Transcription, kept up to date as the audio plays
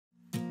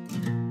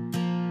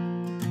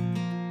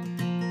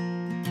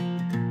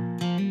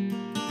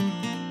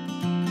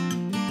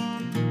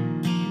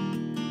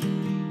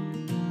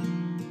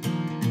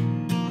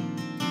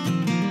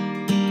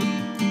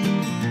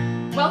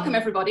welcome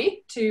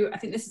everybody to, I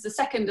think this is the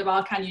second of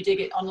our Can You Dig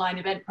It online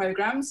event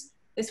programs.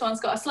 This one's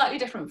got a slightly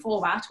different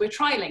format. We're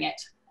trialing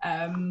it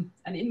and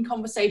in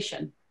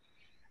conversation.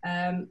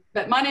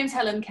 But my name's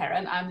Helen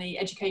Kerran. I'm the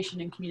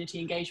Education and Community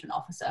Engagement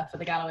Officer for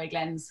the Galloway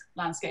Glens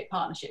Landscape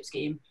Partnership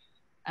Scheme.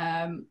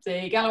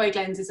 The Galloway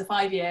Glens is a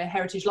 5-year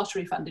Heritage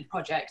Lottery funded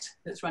project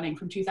that's running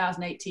from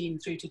 2018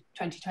 through to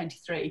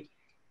 2023,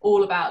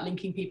 all about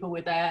linking people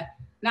with their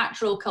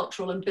natural,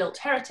 cultural and built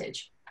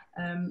heritage.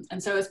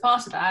 And so as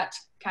part of that,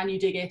 Can You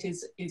Dig It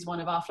is one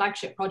of our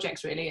flagship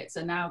projects really. It's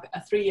now a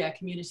 3-year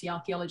community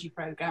archaeology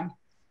programme,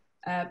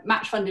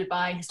 match funded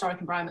by Historic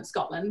Environment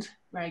Scotland.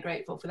 Very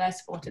grateful for their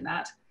support in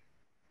that.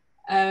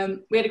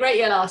 We had a great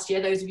year last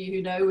year, those of you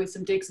who know, with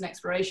some digs and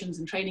explorations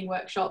and training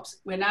workshops.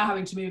 We're now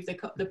having to move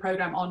the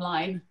programme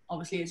online,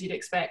 obviously as you'd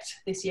expect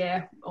this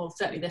year, or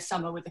certainly this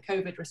summer with the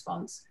COVID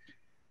response.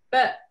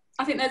 But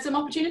I think there's some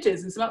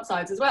opportunities and some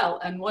upsides as well.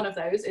 And one of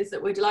those is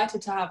that we're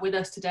delighted to have with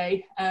us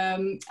today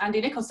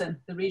Andrew Nicholson,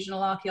 the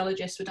Regional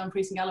Archaeologist for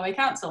Dumfries and Galloway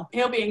Council.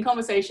 He'll be in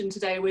conversation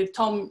today with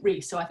Tom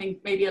Rees, so I think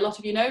maybe a lot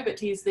of you know, but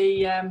he's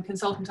the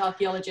Consultant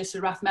Archaeologist for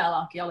Rathmell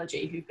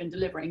Archaeology, who've been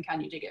delivering Can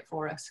You Dig It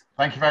for us.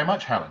 Thank you very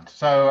much, Helen.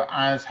 So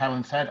as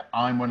Helen said,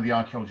 I'm one of the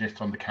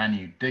archaeologists on the Can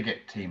You Dig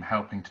It team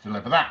helping to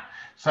deliver that.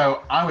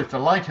 So I was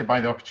delighted by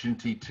the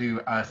opportunity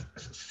to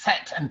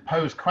set and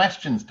pose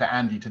questions to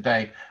Andy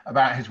today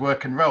about his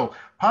work and role,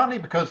 partly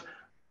because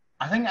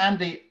I think,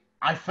 Andy,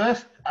 I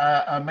first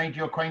made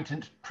your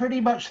acquaintance pretty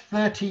much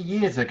 30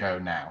 years ago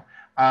now,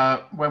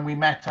 when we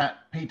met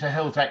at Peter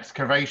Hill's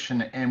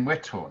excavation in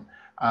Whithorn,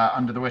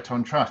 under the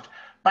Whithorn Trust.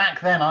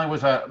 Back then, I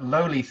was a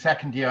lowly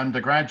second-year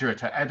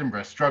undergraduate at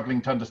Edinburgh,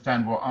 struggling to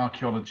understand what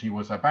archaeology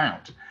was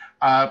about.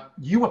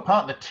 You were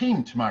part of the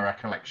team, to my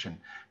recollection.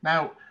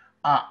 Now,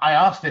 I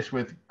asked this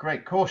with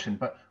great caution,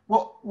 but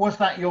what was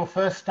that your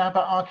first stab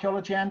at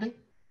archaeology, Andy?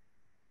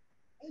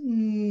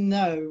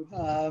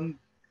 No.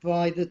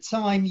 By the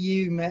time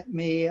you met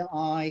me,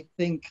 I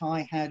think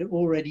I had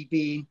already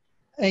been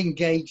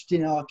engaged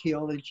in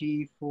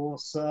archaeology for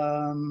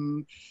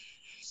some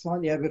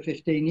slightly over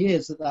 15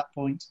 years at that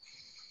point.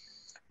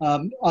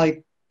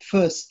 I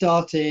first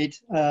started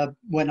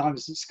when I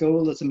was at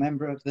school as a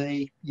member of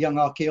the Young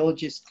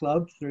Archaeologist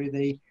Club through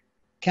the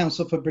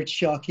Council for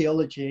British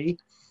Archaeology.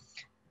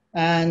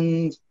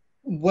 And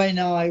when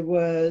I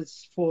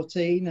was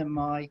 14 and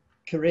my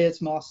careers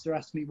master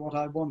asked me what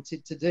I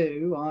wanted to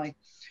do, I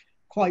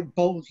quite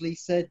boldly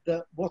said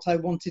that what I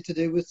wanted to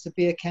do was to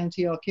be a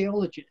county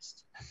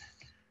archaeologist.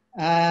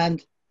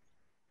 And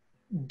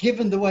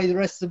given the way the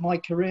rest of my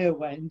career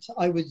went,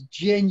 I was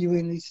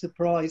genuinely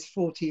surprised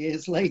 40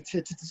 years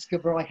later to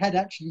discover I had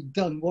actually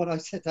done what I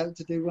set out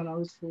to do when I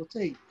was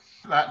 14.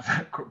 That's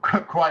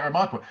quite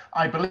remarkable.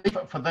 I believe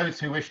for those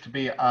who wish to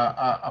be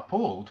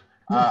appalled,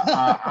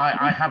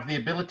 I have the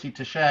ability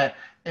to share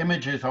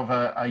images of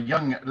a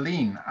young,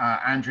 lean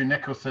Andrew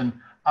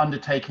Nicholson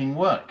undertaking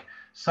work.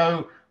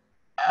 So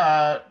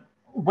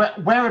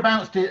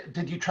whereabouts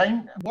did you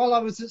train? While I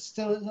was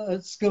still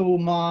at school,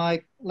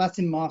 my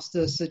Latin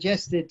master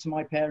suggested to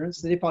my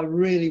parents that if I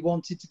really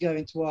wanted to go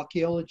into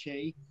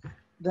archaeology,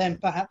 then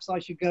perhaps I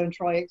should go and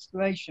try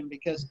excavation,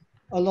 because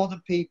a lot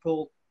of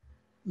people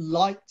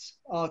liked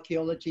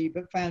archaeology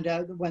but found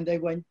out that when they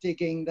went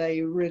digging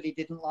they really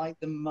didn't like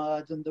the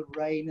mud and the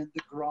rain and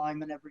the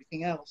grime and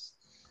everything else.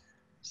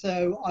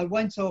 So I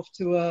went off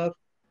to a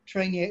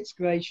training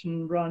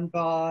excavation run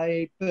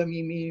by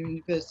Birmingham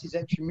University's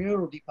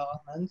extramural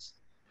department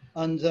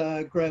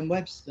under Graham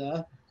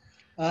Webster,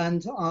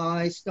 and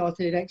I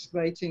started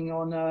excavating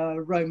on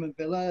a Roman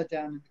villa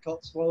down in the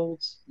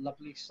Cotswolds,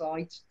 lovely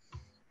site,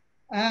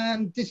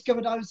 and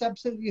discovered I was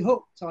absolutely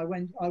hooked. I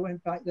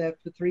went back there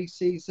for 3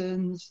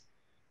 seasons.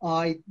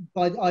 I'd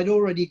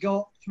already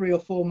got 3 or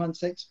 4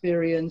 months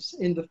experience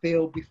in the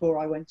field before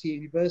I went to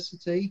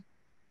university.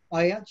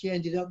 I actually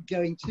ended up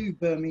going to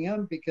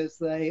Birmingham because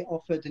they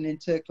offered an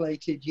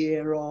intercalated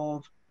year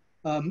of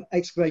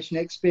excavation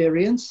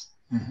experience.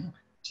 Mm-hmm.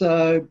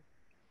 So,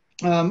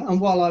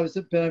 and while I was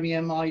at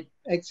Birmingham, I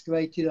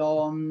excavated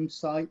on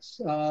sites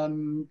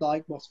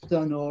like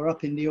Wasperton or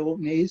up in the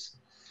Orkneys.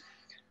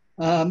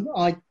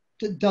 I'd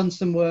done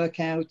some work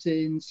out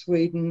in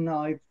Sweden.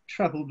 I've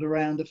travelled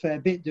around a fair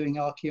bit doing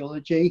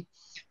archaeology.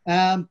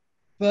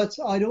 But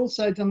I'd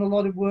also done a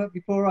lot of work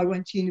before I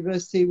went to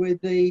university with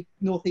the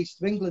North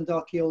East of England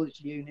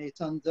Archaeology Unit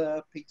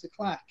under Peter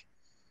Clack.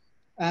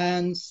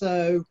 And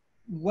so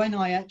when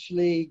I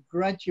actually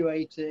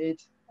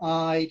graduated,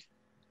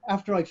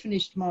 after I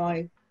finished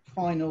my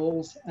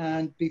finals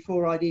and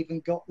before I'd even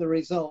got the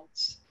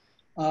results,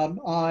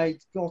 I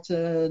got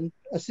an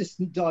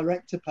assistant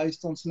director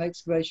post on some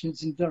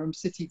excavations in Durham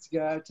City to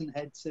go out and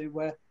head to,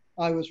 where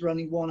I was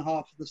running one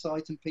half of the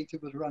site and Peter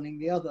was running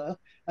the other,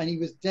 and he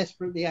was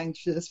desperately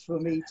anxious for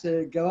me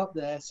to go up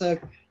there. So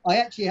I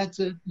actually had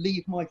to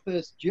leave my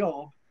first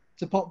job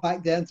to pop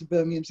back down to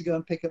Birmingham to go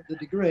and pick up the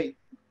degree.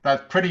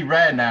 That's pretty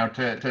rare now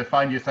to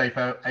find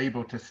yourself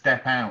able to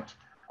step out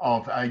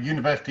of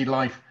university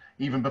life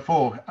even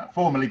before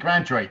formally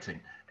graduating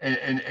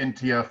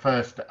into your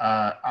first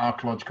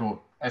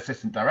archaeological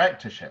assistant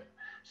directorship.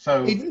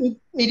 So it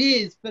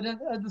is, but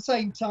at the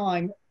same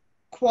time,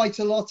 quite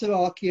a lot of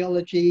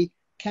archaeology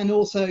can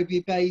also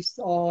be based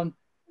on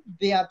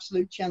the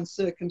absolute chance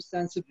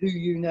circumstance of who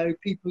you know,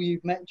 people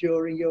you've met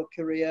during your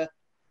career,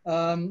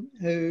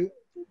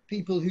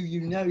 people who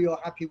you know you're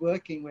happy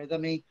working with. I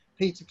mean,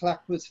 Peter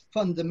Clack was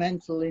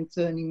fundamental in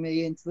turning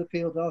me into the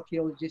field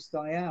archaeologist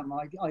I am.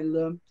 I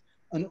learned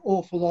an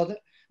awful lot,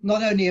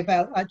 not only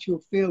about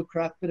actual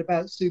fieldcraft, but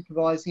about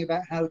supervising,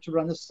 about how to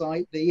run a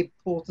site, the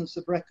importance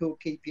of record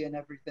keeping and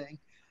everything.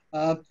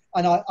 And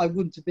I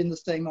wouldn't have been the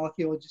same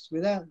archaeologist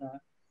without that.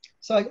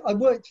 So I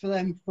worked for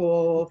them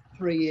for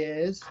 3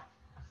 years,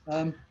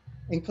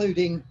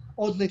 including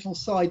odd little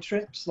side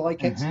trips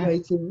like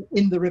excavating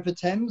in the River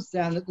Thames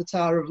down at the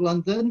Tower of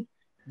London,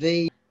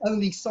 the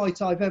only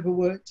site I've ever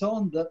worked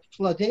on that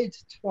flooded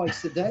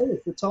twice a day as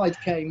the tide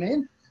came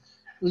in,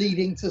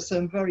 leading to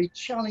some very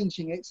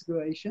challenging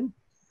excavation.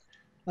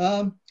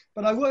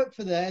 But I worked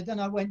for there,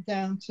 then I went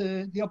down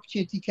to, the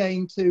opportunity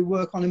came to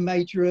work on a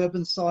major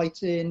urban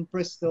site in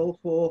Bristol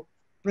for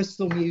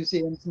Bristol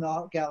Museums and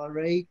Art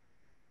Gallery.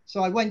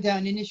 So I went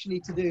down initially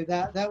to do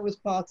that. That was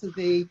part of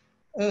the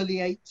early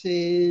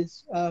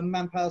 80s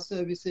manpower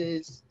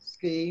services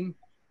scheme.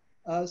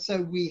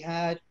 So we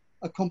had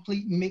a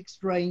complete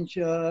mixed range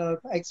of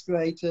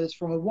excavators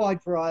from a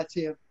wide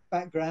variety of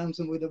backgrounds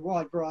and with a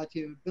wide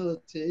variety of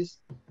abilities.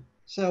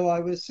 So I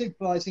was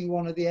supervising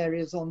one of the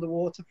areas on the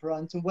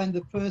waterfront, and when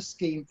the first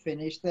scheme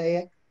finished,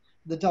 the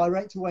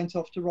director went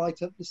off to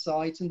write up the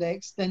site, and they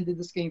extended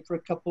the scheme for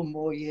a couple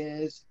more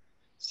years.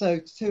 So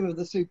 2 of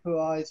the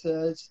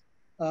supervisors,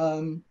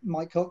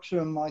 Mike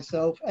Coxer and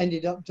myself,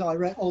 ended up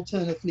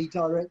alternately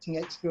directing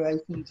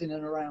excavations in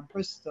and around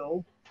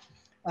Bristol.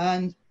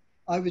 And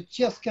I was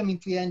just coming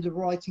to the end of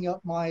writing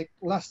up my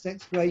last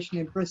excavation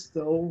in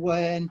Bristol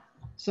when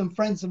some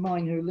friends of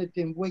mine who lived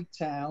in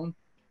Wigtown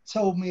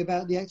told me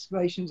about the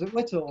excavations at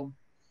Whitthorne.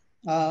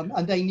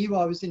 And they knew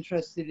I was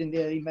interested in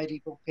the early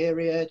medieval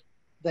period.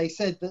 They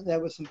said that there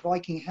were some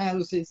Viking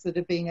houses that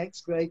had been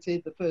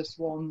excavated, the first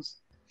ones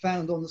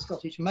found on the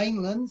Scottish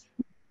mainland.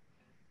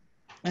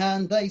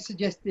 And they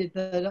suggested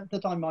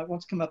that I might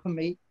want to come up and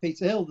meet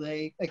Peter Hill,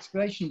 the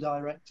excavation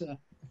director.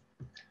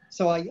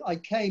 So I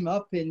came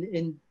up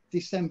in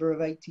December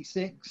of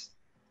 '86,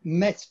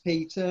 met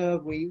Peter,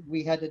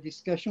 we had a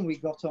discussion, we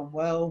got on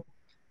well.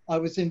 I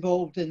was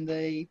involved in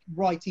the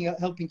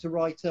helping to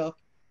write up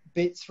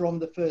bits from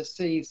the first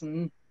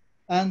season.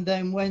 And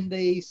then when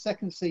the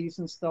second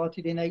season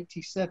started in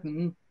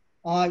 '87,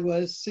 I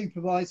was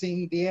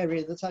supervising the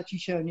area that's actually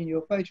shown in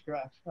your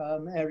photograph,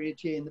 Area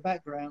G in the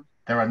background.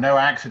 There are no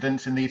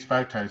accidents in these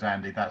photos,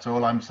 Andy. That's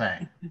all I'm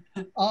saying.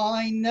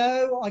 I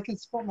know. I can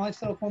spot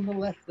myself on the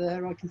left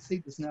there. I can see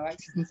there's no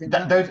accidents in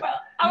that. Well,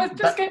 I was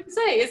just going to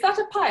say, is that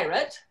a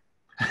pirate?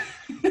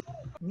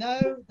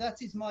 No,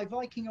 that is my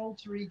Viking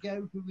alter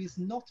ego who is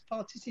not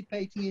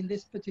participating in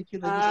this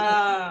particular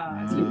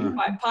discussion. So you're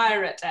quite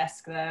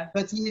pirate-esque there.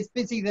 But he is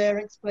busy there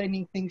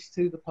explaining things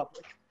to the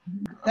public.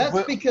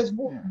 That's because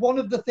one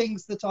of the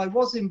things that I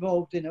was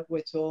involved in at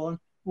Whitthorne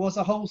was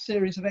a whole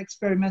series of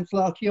experimental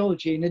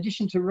archaeology. In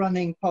addition to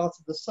running part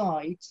of the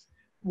site,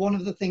 one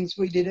of the things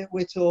we did at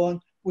Whitthorne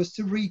was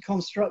to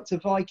reconstruct a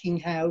Viking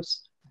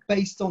house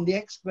based on the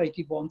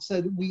excavated one so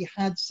that we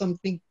had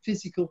something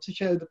physical to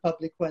show the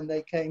public when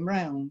they came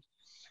round.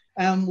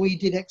 And we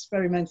did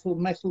experimental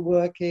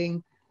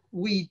metalworking.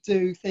 We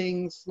do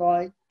things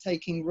like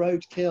taking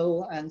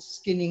roadkill and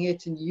skinning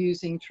it and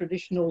using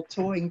traditional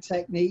tawing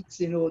techniques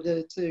in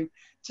order to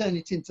turn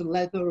it into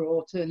leather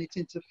or turn it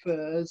into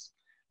furs.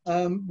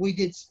 We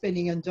did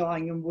spinning and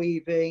dyeing and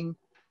weaving.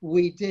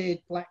 We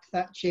did black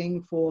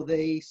thatching for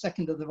the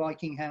second of the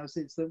Viking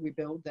houses that we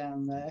built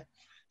down there.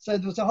 So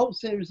there was a whole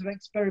series of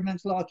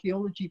experimental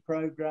archaeology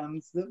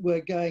programs that were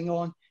going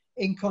on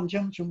in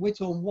conjunction.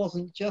 Whitthorne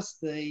wasn't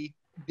just the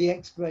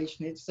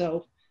excavation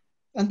itself.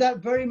 And that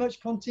very much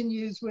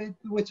continues with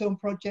the Whitthorne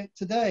project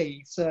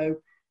today. So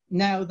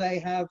now they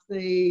have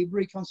the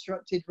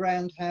reconstructed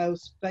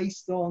roundhouse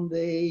based on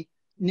the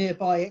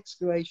nearby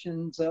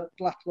excavations at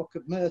Blacklock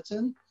of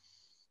Merton.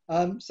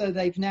 So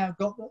they've now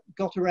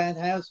got a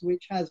roundhouse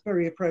which has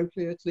very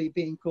appropriately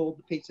been called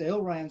the Peter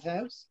Hill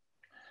Roundhouse.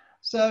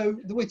 So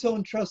the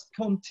Whitthorne Trust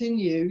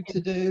continue to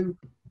do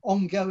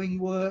ongoing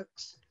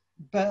works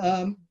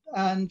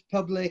and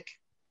public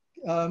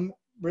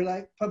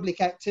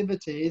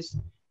activities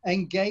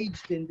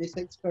engaged in this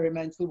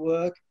experimental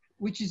work,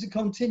 which is a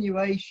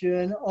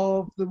continuation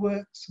of the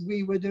works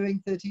we were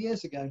doing 30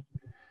 years ago.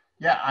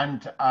 Yeah,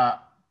 and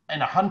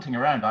in a hunting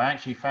around, I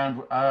actually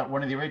found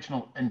one of the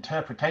original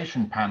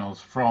interpretation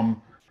panels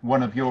from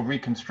one of your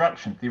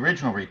reconstructions, the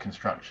original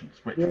reconstructions.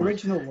 The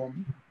original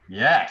one.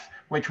 Yes,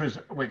 which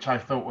I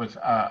thought was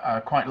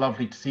quite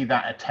lovely to see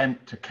that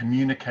attempt to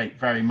communicate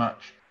very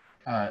much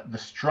the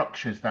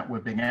structures that were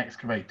being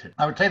excavated.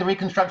 I would say the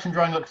reconstruction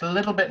drawing looks a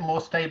little bit more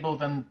stable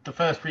than the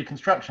first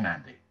reconstruction,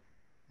 Andy.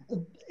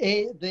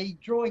 The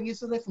drawing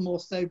is a little more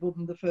stable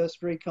than the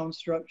first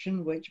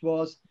reconstruction, which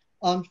was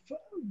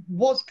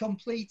was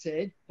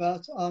completed,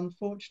 but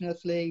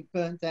unfortunately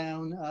burnt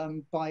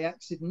down by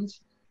accident,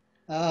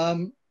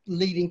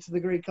 leading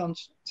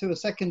to a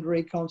second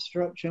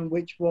reconstruction,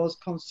 which was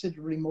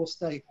considerably more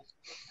stable.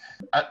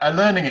 A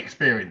learning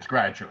experience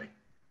gradually.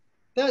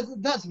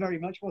 That's very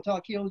much what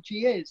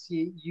archaeology is.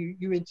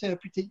 You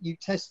interpret it, you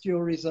test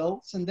your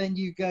results, and then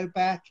you go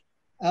back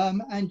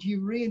and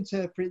you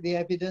reinterpret the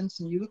evidence,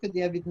 and you look at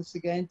the evidence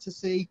again to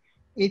see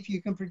if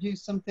you can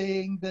produce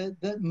something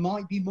that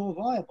might be more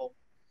viable.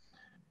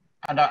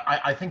 And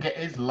I think it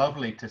is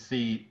lovely to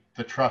see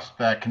the Trust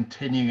there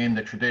continuing in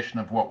the tradition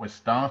of what was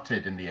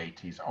started in the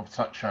 80s, of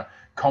such a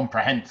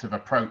comprehensive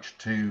approach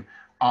to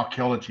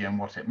archaeology and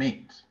what it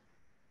means.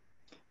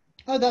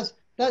 Oh,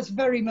 that's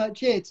very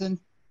much it. And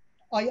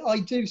I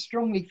do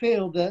strongly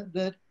feel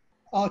that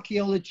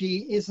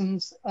archaeology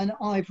isn't an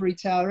ivory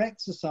tower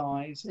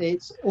exercise.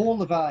 It's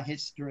all of our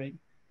history.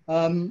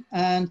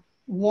 And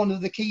one of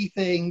the key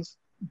things,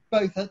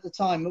 both at the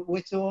time at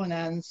Whitthorn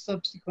and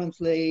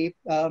subsequently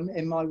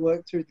in my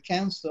work through the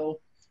council,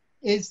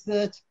 is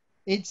that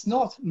it's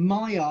not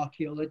my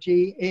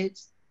archaeology,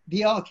 it's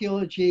the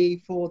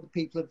archaeology for the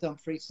people of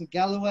Dumfries and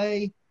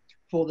Galloway,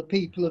 for the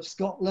people of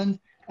Scotland,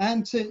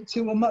 and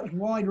to a much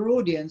wider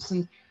audience.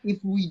 And if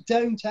we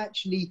don't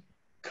actually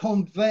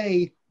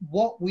convey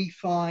what we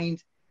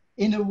find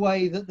in a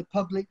way that the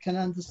public can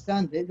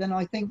understand it, then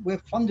I think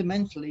we're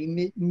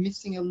fundamentally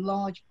missing a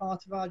large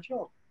part of our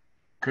job.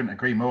 Couldn't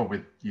agree more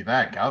with you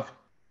there, Gov.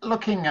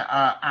 Looking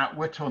at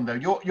Whitthorn,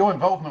 though, your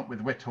involvement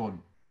with Whitthorn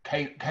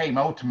came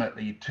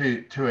ultimately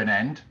to an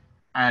end,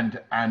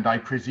 and I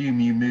presume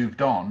you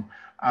moved on.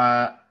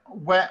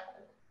 Where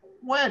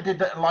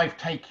did life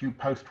take you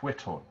post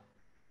Whitthorn?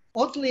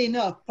 Oddly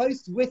enough,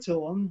 post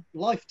Whitthorn,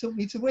 life took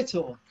me to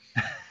Whitthorn,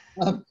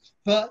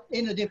 but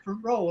in a different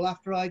role.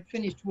 After I'd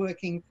finished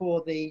working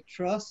for the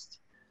Trust,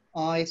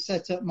 I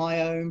set up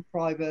my own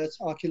private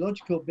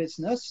archaeological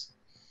business.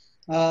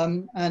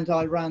 And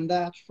I ran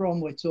that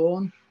from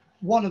Whitthorn.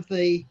 One of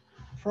the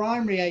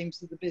primary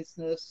aims of the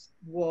business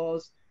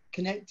was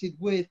connected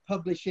with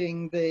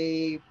publishing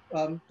the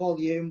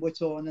volume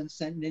Whitthorn and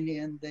St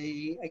Ninian,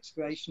 the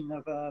excavation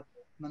of a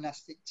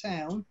monastic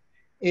town,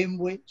 in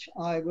which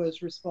I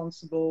was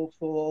responsible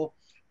for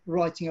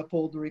writing up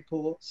all the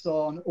reports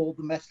on all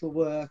the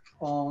metalwork,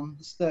 on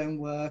the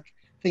stonework,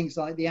 things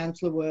like the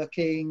antler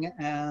working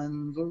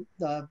and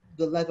the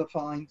leather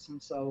finds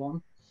and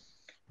so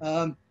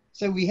on.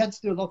 So we had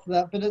to do a lot of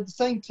that, but at the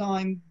same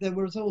time, there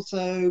was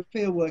also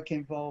fieldwork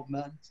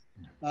involvement.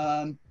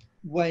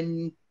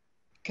 When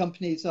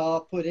companies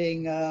are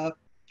putting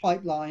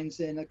pipelines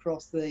in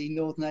across the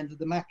northern end of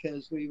the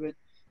Maccas, we would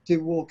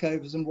do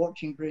walkovers and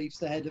watching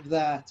briefs ahead of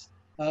that.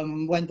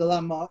 When the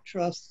Landmark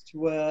Trust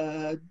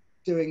were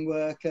doing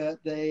work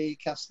at the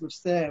Castle of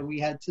Stair,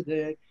 we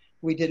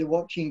did a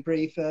watching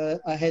brief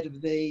ahead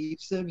of the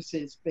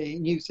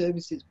new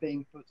services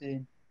being put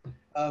in.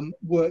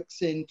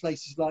 Works in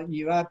places like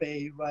New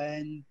Abbey,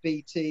 when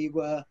BT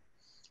were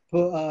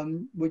put,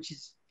 which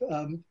is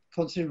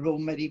considerable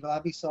medieval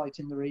abbey site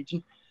in the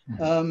region.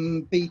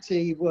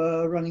 BT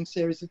were running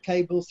series of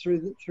cables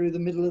through the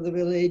middle of the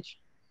village,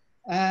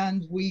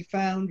 and we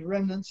found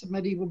remnants of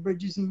medieval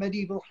bridges and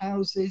medieval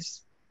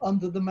houses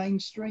under the main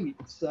street.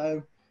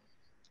 So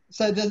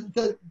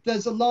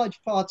there's a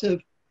large part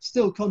of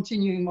still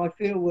continuing my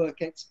fieldwork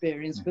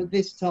experience, but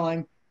this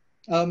time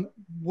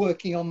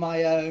working on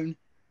my own,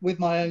 with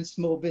my own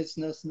small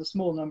business and a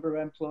small number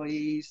of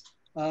employees,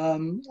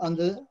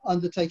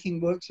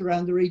 undertaking works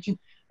around the region,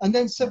 and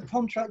then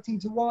subcontracting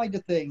to wider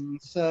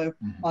things. So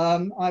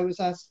I was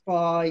asked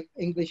by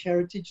English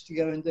Heritage to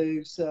go and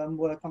do some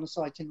work on a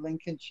site in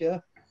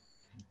Lincolnshire.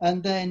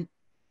 And then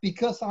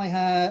because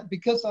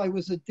I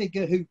was a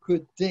digger who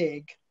could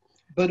dig,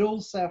 but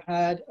also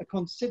had a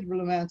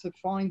considerable amount of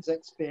finds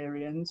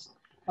experience,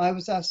 I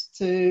was asked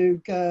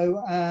to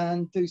go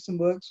and do some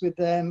works with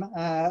them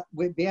at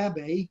Whitby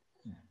Abbey,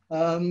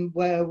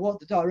 where what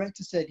the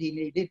director said he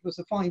needed was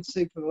a find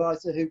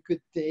supervisor who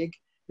could dig,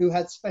 who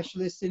had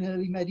specialists in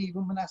early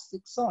medieval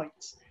monastic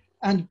sites.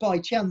 And by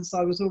chance,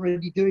 I was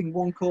already doing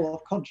one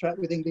call-off contract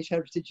with English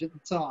Heritage at the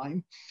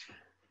time.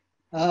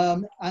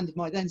 And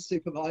my then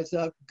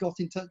supervisor got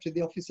in touch with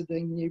the office of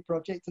doing the new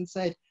project and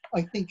said,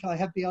 I think I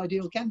have the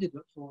ideal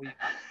candidate for you.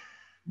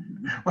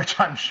 Which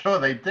I'm sure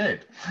they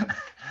did.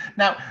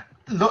 Now,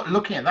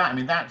 looking at that, I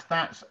mean,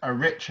 that's a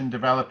rich and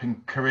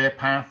developing career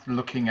path,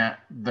 looking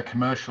at the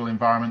commercial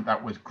environment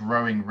that was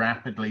growing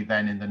rapidly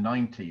then in the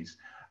 90s.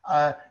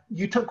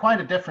 You took quite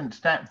a different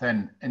step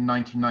then in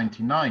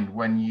 1999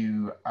 when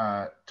you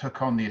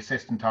took on the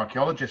assistant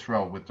archaeologist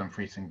role with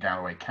Dumfries and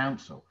Galloway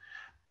Council.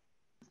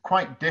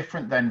 Quite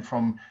different then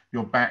from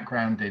your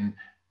background in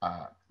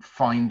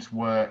finds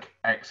work,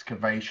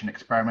 excavation,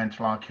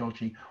 experimental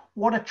archaeology.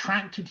 What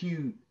attracted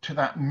you to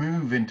that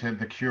move into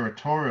the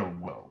curatorial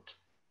world?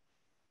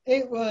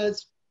 It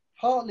was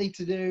partly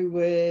to do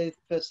with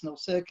personal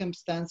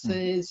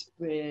circumstances,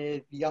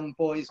 with young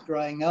boys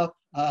growing up,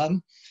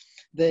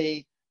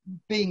 the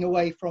being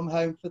away from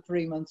home for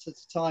 3 months at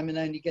a time and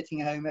only getting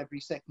home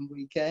every second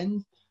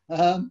weekend,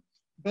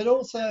 But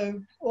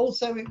also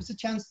it was a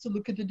chance to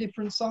look at a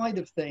different side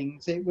of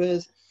things.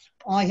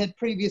 I had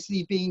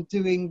previously been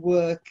doing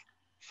work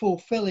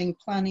fulfilling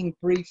planning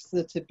briefs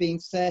that had been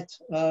set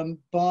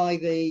by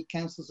the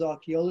Council's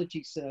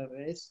Archaeology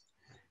Service.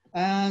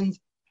 And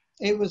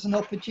it was an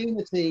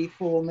opportunity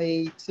for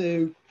me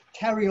to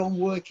carry on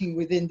working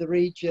within the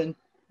region,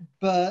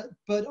 but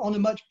on a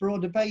much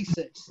broader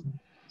basis,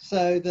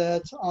 so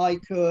that I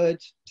could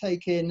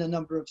take in a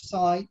number of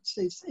sites.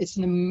 It's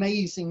an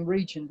amazing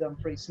region,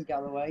 Dumfries and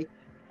Galloway.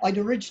 I'd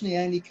originally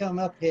only come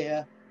up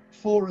here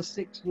for a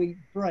 6-week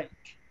break.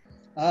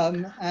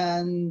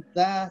 And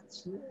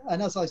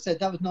as I said,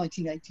 that was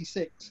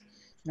 1986.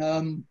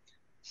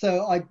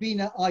 So I've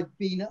been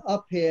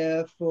up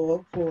here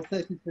for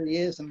 33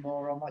 years and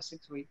more on my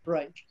 6-week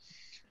break.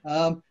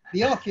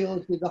 The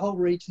archaeology, the whole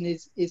region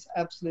is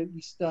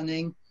absolutely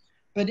stunning,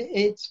 but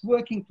it's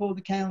working for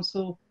the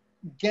council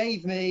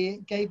gave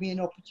me an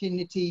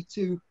opportunity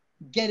to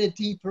get a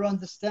deeper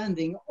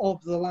understanding of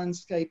the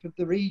landscape of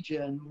the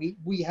region.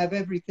 We have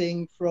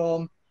everything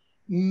from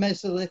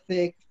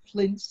Mesolithic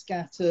flint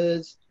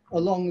scatters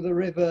along the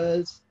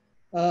rivers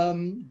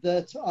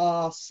that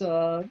are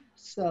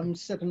some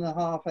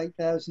 7,500 to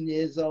 8,000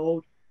 years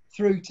old,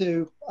 through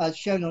to, as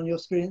shown on your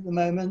screen at the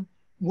moment,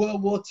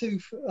 World War II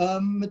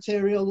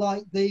material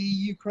like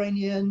the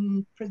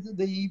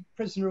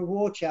prisoner of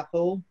war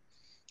chapel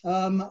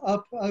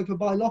up over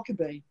by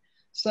Lockerbie.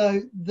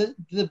 So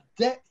the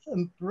depth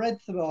and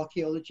breadth of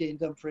archaeology in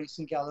Dumfries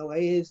and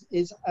Galloway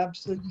is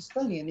absolutely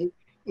stunning, and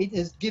it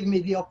has given me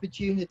the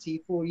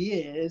opportunity for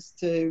years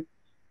to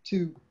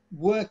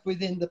work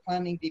within the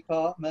planning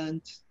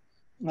department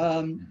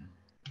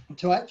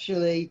to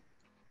actually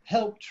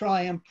help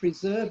try and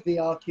preserve the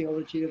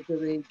archaeology of the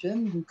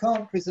region. You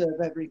can't preserve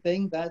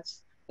everything.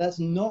 That's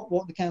not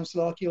what the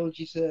Council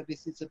Archaeology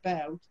Service is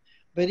about,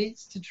 but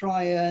it's to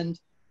try and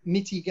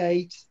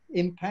mitigate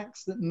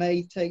impacts that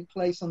may take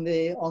place on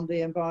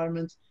the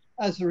environment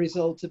as a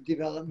result of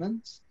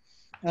developments.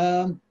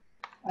 And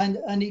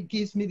it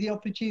gives me the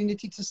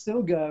opportunity to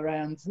still go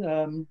around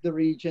the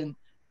region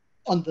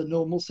under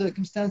normal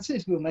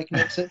circumstances. We'll make an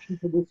exception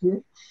for this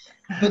year,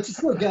 but to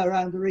still go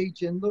around the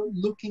region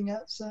looking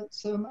at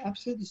some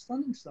absolutely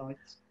stunning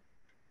sites.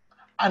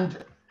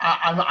 And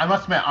I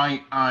must admit,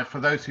 I for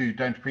those who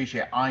don't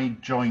appreciate, I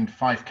joined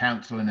Fife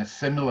Council in a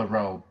similar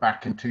role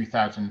back in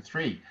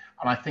 2003,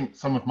 and I think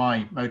some of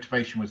my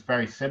motivation was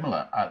very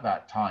similar at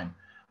that time.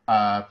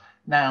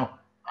 Now,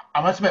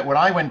 I must admit, when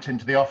I went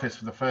into the office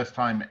for the first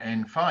time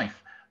in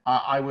Fife,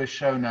 I was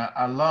shown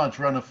a large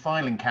run of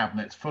filing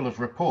cabinets full of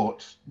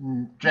reports,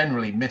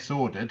 generally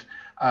misordered.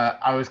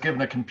 I was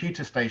given a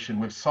computer station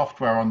with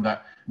software on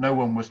that no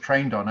one was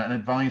trained on, and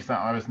advised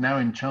that I was now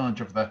in charge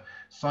of the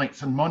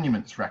sites and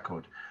monuments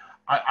record.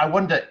 I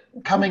wonder,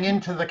 coming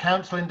into the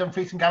council in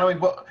Dumfries and Galloway,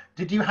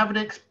 did you have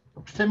a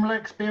similar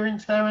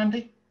experience there,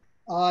 Andy?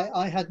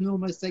 I had an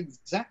almost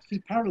exactly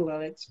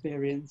parallel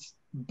experience.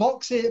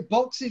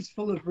 Boxes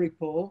full of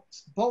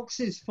reports,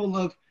 boxes full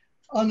of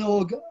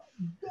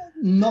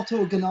not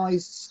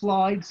organized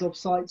slides of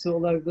sites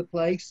all over the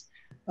place,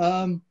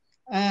 and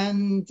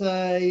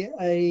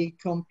a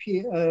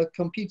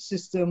computer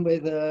system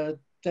with a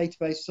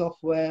database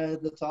software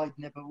that I'd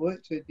never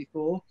worked with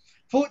before.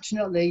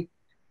 Fortunately,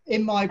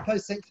 in my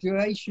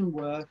post-excavation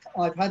work,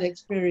 I've had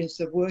experience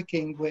of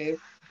done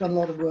a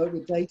lot of work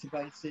with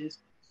databases,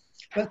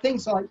 but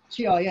things like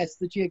GIS,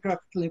 the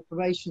Geographical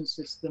Information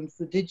Systems,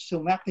 the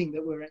digital mapping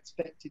that we're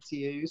expected to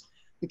use,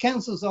 the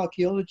Council's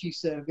Archaeology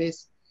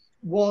Service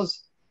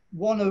was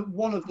one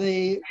of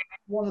the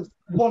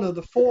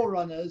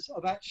forerunners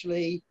of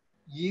actually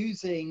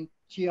using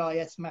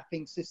GIS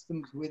mapping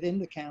systems within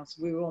the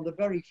council. We were one of the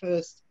very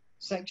first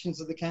sections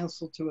of the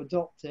council to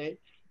adopt it,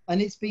 and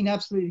it's been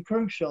absolutely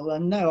crucial.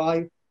 And no,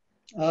 I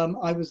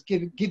was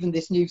given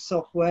this new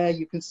software.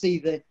 You can see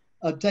the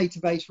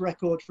database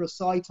record for a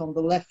site on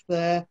the left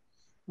there.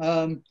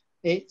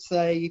 It's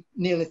a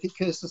Neolithic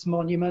Cursus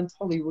monument,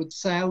 Hollywood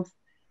South,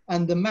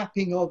 and the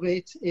mapping of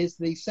it is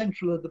the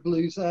central of the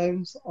blue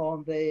zones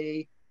on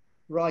the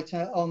right,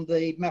 on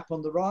the map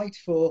on the right.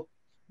 For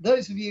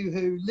those of you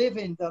who live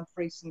in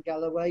Dumfries and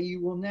Galloway, you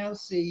will now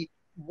see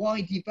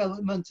why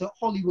development at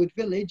Hollywood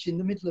Village in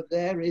the middle of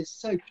there is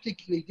so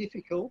particularly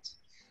difficult.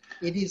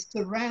 It is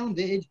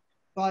surrounded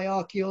by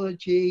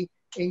archaeology,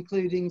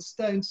 including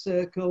stone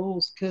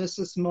circles,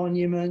 Cursus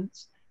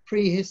monuments,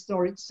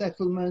 prehistoric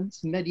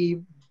settlements,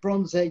 medieval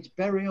Bronze Age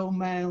burial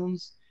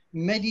mounds,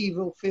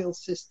 medieval field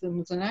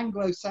systems, an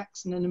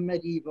Anglo-Saxon and a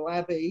medieval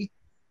abbey.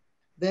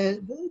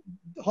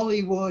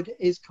 Hollywood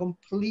is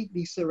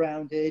completely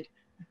surrounded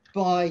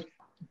by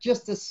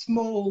just a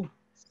small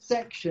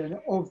section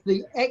of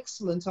the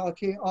excellent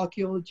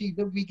archaeology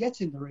that we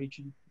get in the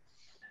region.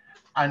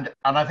 And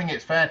I think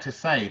it's fair to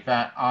say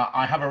that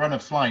I have a run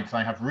of slides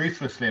I have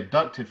ruthlessly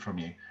abducted from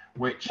you,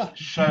 which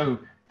show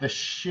the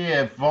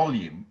sheer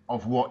volume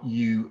of what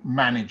you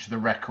manage the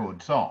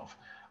records of.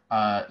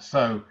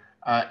 So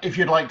if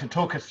you'd like to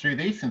talk us through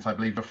these, since I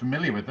believe you're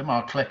familiar with them,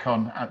 I'll click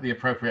on at the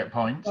appropriate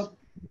points.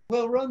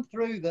 We'll run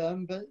through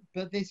them,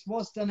 but this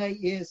was done 8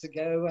 years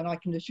ago, and I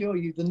can assure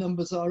you the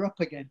numbers are up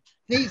again.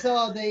 These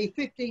are the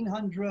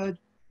 1,500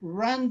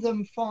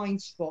 random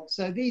find spots.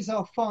 So these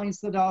are finds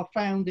that are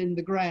found in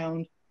the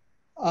ground,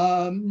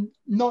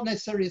 not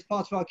necessarily as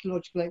part of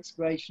archaeological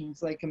excavations.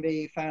 They can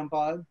be found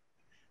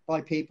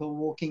by people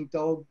walking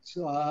dogs,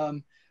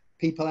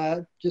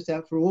 people just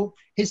out for a walk.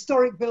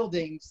 Historic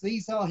buildings.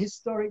 These are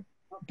historic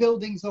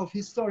buildings of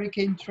historic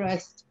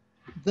interest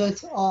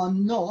that are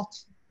not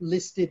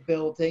listed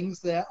buildings.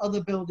 There are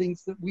other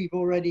buildings that we've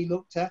already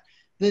looked at.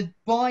 The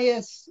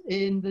bias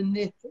in the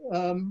Nith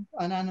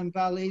and Annan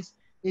valleys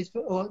is,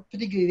 or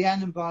particularly the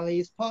Annan Valley,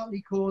 is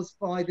partly caused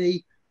by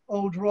the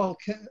old Royal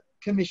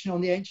Commission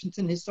on the Ancient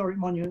and Historic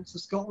Monuments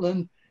of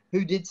Scotland,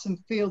 who did some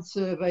field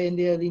survey in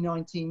the early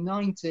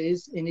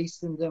 1990s in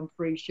eastern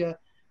Dumfriesshire,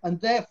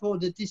 and therefore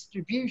the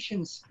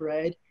distribution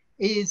spread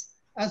is,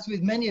 as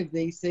with many of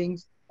these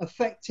things,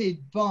 affected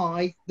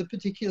by the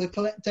particular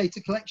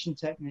data collection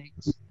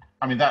techniques.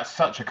 I mean, that's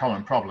such a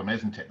common problem,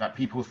 isn't it? That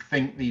people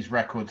think these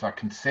records are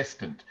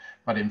consistent,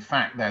 but in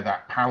fact, they're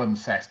that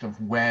palimpsest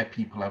of where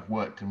people have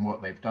worked and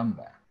what they've done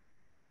there.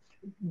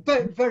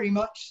 But very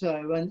much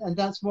so, and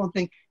that's one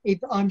thing.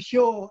 I'm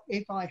sure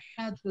if I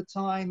had the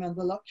time and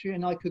the luxury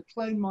and I could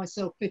clone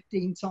myself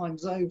 15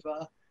 times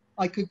over,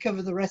 I could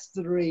cover the rest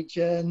of the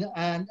region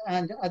and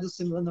add a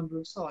similar number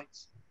of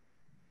sites.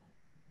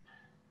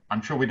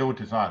 I'm sure we'd all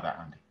desire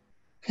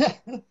that,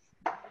 Andy.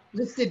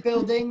 Listed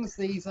buildings,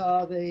 these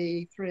are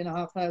the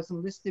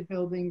 3,500 listed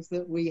buildings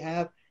that we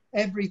have.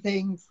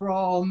 Everything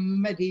from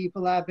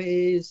medieval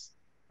abbeys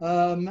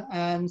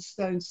and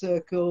stone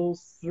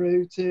circles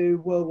through to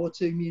World War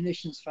II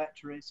munitions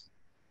factories.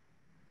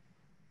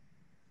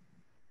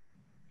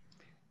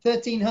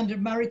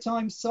 1,300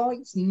 maritime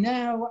sites,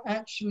 now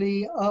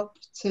actually up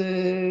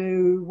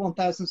to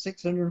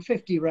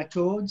 1,650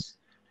 records,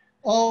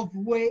 of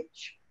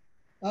which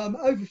over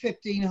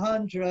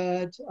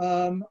 1,500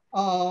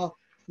 are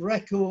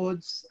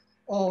records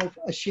of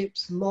a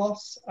ship's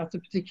loss at a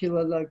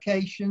particular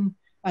location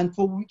and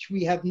for which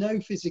we have no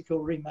physical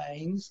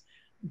remains,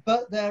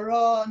 but there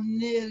are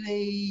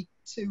nearly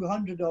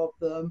 200 of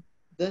them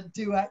that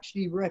do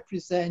actually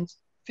represent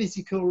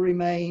physical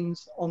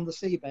remains on the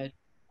seabed.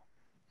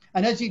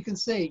 And as you can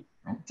see,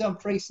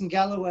 Dumfries and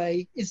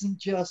Galloway isn't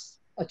just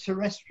a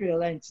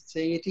terrestrial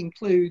entity, it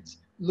includes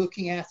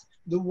looking at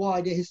the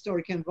wider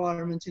historic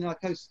environment in our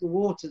coastal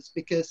waters,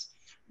 because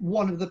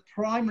one of the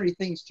primary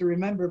things to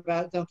remember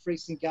about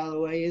Dumfries and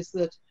Galloway is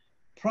that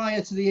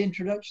prior to the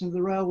introduction of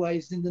the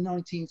railways in the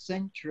 19th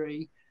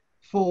century,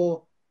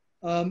 for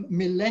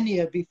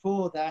millennia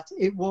before that,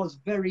 it was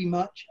very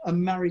much a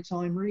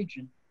maritime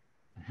region.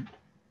 Mm-hmm.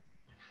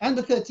 And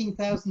the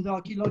 13,000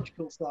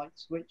 archaeological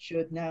sites, which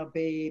should now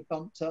be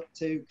bumped up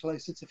to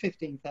closer to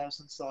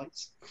 15,000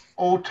 sites.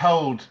 All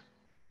told,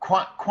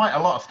 quite a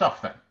lot of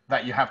stuff then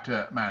that you have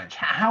to manage.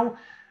 How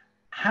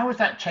has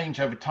that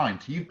changed over time?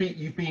 So you've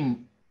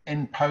been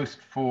in post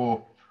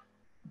for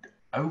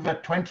over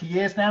 20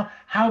 years now.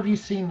 How have you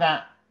seen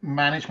that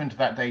management of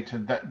that data,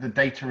 the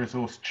data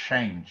resource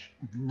change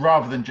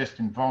rather than just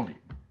in volume?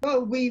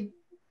 Well,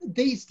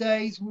 these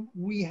days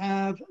we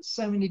have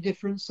so many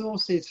different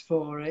sources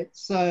for it.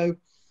 So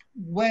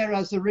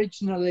whereas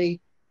originally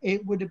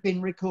it would have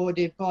been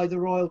recorded by the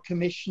Royal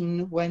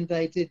Commission when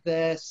they did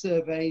their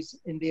surveys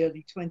in the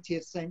early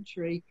 20th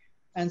century,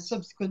 and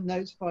subsequent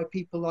notes by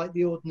people like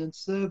the Ordnance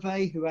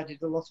Survey, who added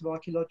a lot of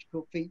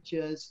archaeological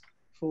features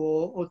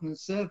for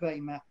Ordnance Survey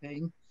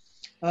mapping.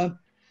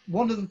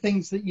 One of the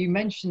things that you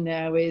mentioned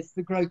now is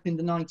the growth in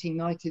the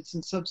 1990s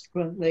and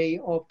subsequently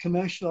of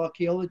commercial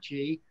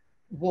archaeology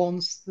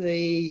once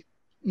the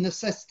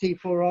necessity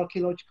for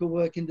archaeological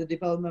work in the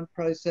development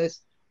process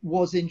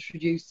was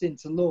introduced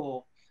into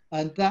law.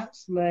 And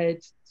that's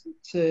led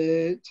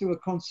to a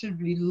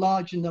considerably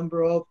larger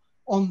number of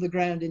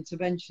on-the-ground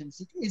interventions.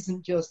 It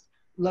isn't just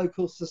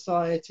local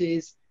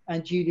societies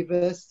and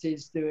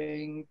universities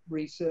doing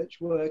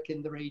research work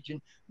in the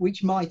region,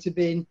 which might have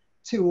been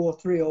 2 or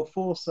 3 or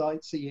 4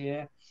 sites a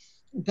year.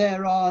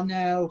 There are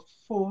now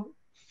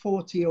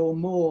 40 or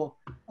more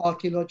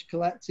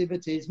archaeological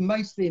activities,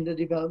 mostly in the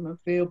development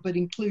field, but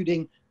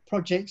including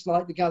projects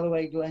like the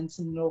Galloway Glens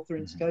and the North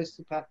Rins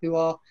Coastal Path, who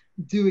are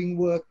doing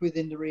work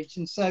within the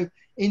region. So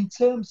in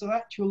terms of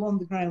actual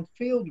on-the-ground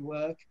field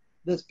work,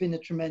 there's been a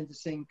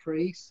tremendous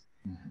increase.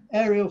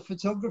 Aerial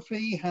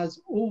photography has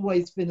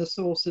always been a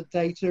source of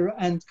data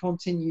and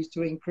continues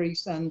to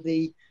increase, and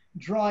the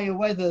drier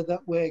weather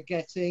that we're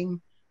getting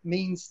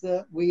means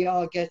that we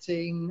are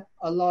getting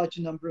a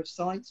larger number of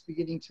sites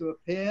beginning to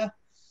appear.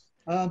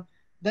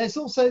 There's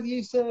also the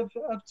use of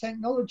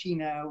technology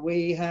now.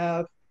 We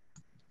have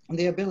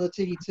the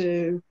ability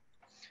to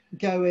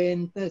go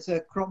in, there's a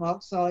crop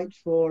mark site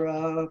for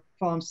a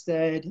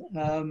farmstead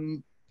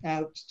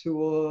out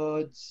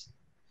towards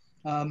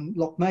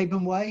Loch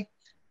Maben Way.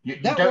 You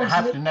don't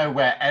have to know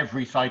where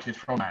every site is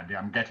from, Andy.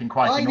 I'm getting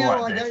quite annoyed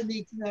at this. I don't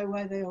need to know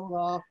where they all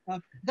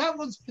are. That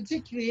one's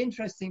particularly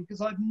interesting because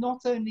I've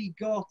not only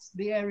got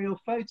the aerial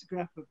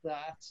photograph of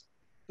that,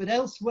 but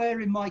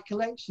elsewhere in my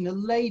collection, a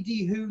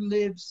lady who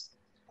lives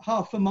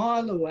half a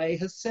mile away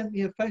has sent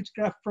me a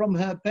photograph from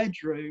her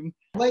bedroom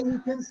where you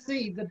can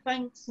see the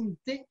banks and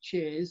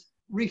ditches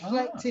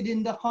reflected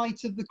in the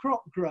height of the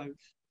crop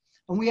growth.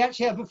 And we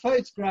actually have a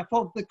photograph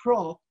of the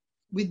crop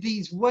with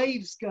these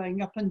waves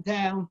going up and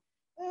down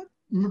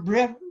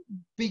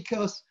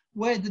because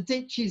where the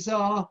ditches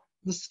are,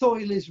 the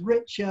soil is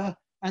richer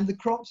and the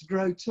crops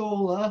grow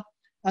taller.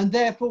 And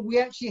therefore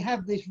we actually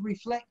have this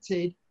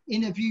reflected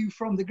in a view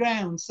from the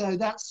ground. So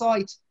that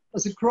site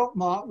as a crop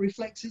mark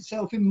reflects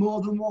itself in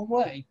more than one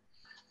way.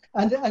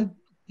 And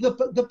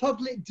the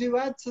public do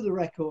add to the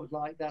record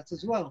like that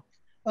as well.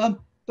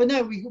 But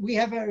no, we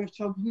have areas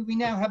of, we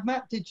now have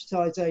map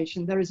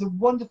digitization. There is a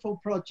wonderful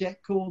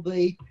project called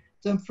the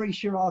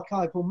Dumfries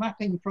Archival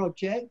Mapping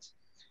Project,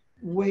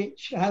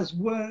 which has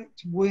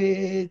worked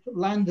with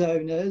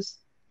landowners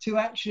to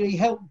actually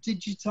help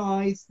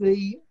digitize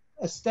the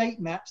estate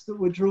maps that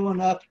were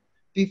drawn up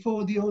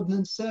before the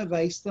Ordnance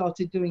Survey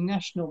started doing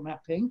national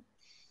mapping.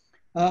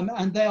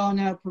 And they are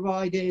now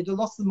provided, a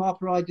lot of them are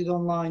provided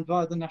online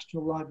via the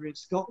National Library of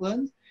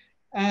Scotland.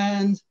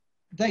 And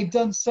they've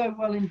done so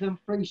well in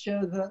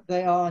Dumfriesshire that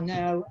they are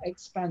now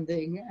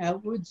expanding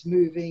outwards,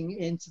 moving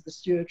into the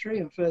Stewartry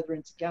and further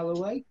into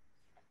Galloway.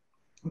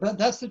 But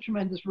that's a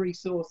tremendous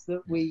resource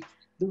that we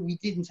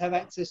didn't have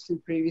access to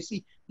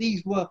previously.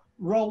 These were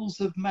rolls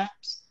of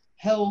maps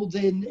held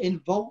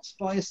in vaults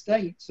by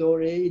estates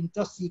or in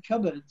dusty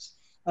cupboards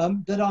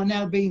that are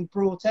now being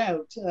brought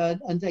out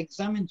and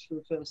examined for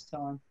the first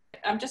time.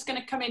 I'm just going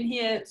to come in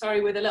here,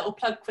 sorry, with a little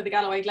plug for the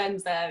Galloway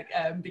Glens there,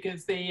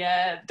 because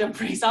the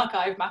Dumfries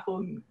Archive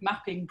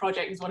Mapping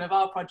Project is one of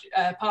our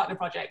partner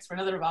projects for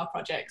another of our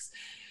projects.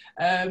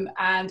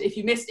 And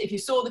if you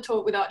saw the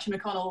talk with Archie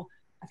McConnell,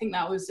 I think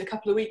that was a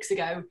couple of weeks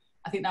ago,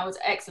 I think that was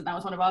excellent. That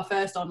was one of our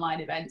first online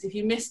events. If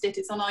you missed it,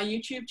 it's on our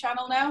YouTube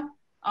channel now.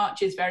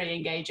 Archie is very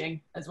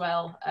engaging as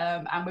well.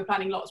 And we're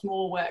planning lots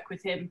more work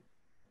with him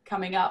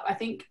coming up. I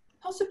think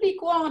possibly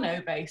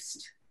guano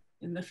based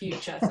in the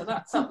future. So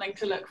that's something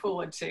to look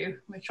forward to.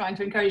 We're trying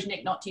to encourage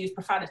Nick not to use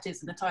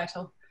profanities in the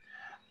title.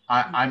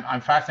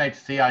 I'm fascinated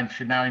to see, I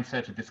should now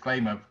insert a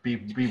disclaimer,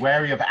 be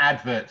wary of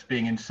adverts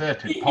being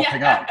inserted,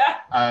 popping up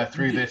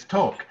through this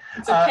talk.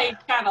 It's a paid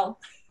channel.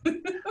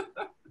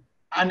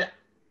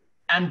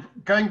 And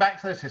going back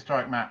to those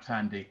historic maps,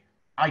 Andy,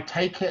 I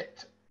take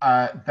it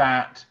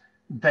that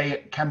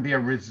they can be a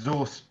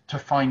resource to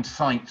find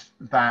sites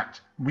that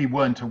we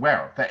weren't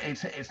aware of. That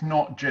it's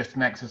not just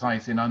an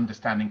exercise in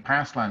understanding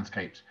past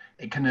landscapes.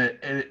 It can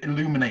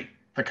illuminate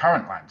the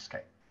current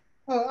landscape.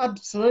 Oh,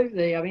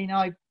 absolutely. I mean,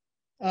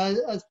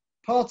 as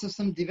part of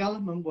some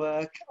development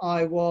work,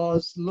 I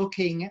was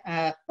looking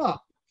at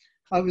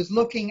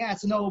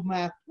an old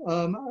map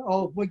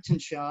of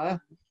Wigtonshire,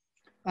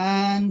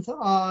 and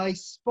I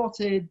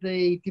spotted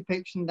the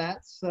depiction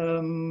that's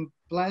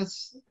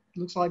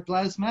looks like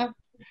Blair's map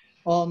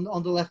on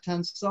the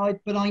left-hand side.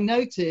 But I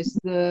noticed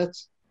that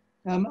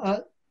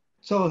at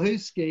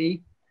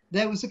Torhuski,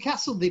 there was a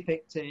castle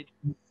depicted.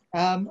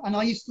 And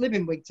I used to live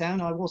in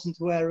Wigtown. I wasn't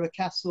aware of a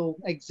castle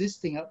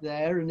existing up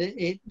there, and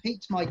it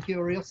piqued my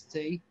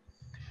curiosity.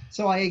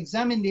 So I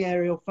examined the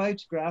aerial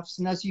photographs,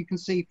 and as you can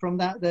see from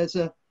that, there's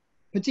a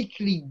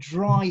particularly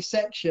dry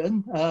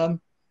section,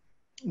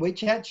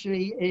 which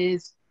actually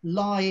is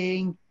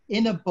lying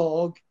in a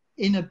bog,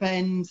 in a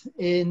bend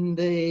in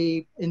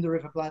the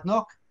River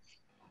Bladnoch.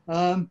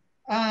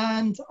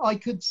 And I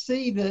could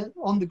see that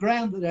on the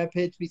ground that there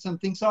appeared to be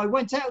something. So I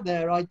went out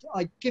there.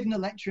 I'd given a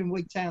lecture in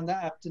Wigtown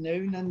that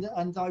afternoon,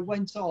 and I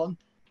went on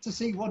to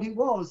see what it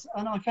was.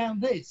 And I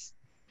found this.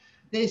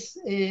 This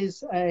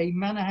is a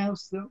manor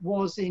house that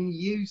was in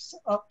use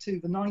up to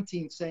the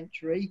 19th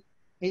century.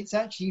 It's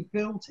actually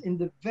built in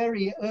the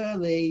very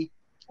early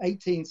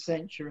 18th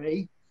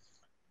century.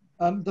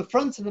 The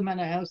front of the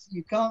manor house that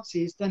you can't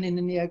see is done in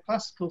the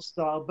neoclassical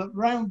style, but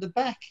round the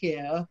back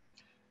here,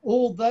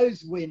 all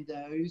those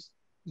windows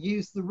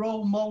use the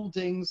roll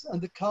mouldings and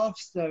the carved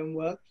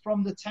stonework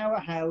from the tower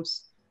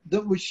house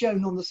that was shown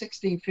on the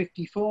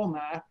 1654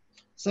 map.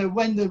 So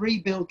when the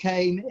rebuild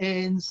came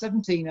in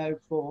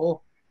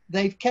 1704,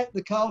 they've kept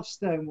the carved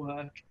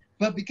stonework,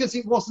 but because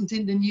it wasn't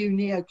in the new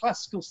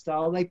neoclassical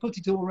style, they put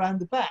it all around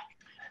the back.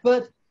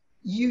 But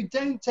you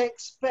don't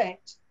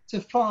expect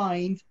to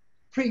find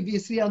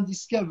previously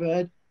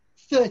undiscovered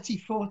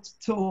 30-foot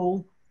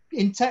tall,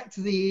 intact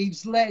to the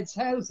eaves, leads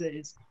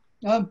houses.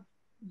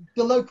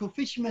 The local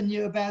fishermen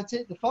knew about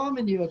it, the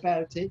farmer knew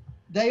about it.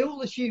 They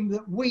all assumed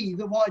that we,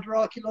 the wider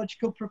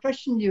archaeological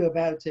profession, knew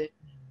about it.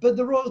 But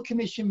the Royal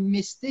Commission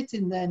missed it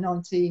in their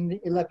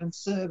 1911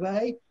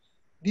 survey.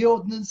 The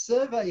Ordnance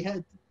Survey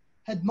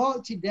had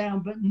marked it down,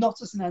 but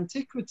not as an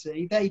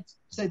antiquity. They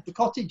said the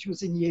cottage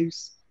was in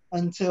use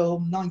until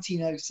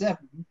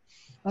 1907.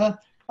 And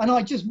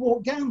I just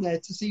walked down there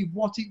to see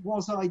what it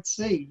was I'd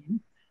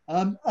seen.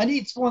 And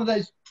it's one of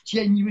those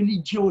genuinely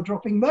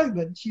jaw-dropping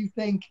moments. You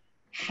think,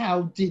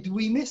 how did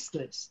we miss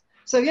this?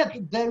 So yeah,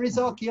 there is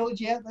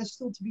archaeology out there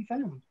still to be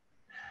found.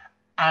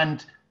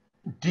 And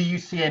do you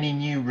see any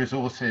new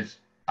resources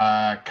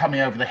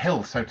coming over the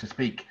hill, so to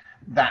speak,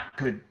 that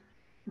could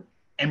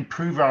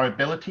improve our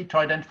ability to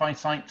identify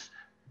sites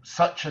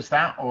such as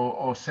that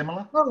or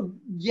similar? Oh,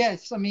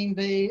 yes. I mean,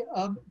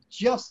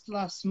 just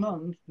last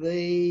month,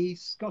 the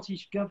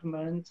Scottish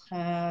Government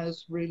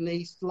has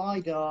released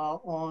LiDAR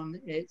on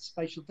its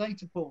spatial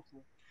data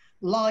portal.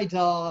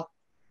 LiDAR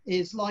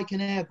is like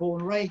an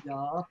airborne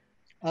radar,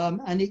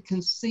 and it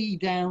can see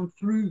down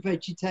through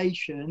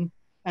vegetation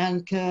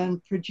and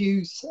can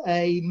produce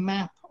a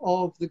map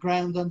of the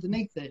ground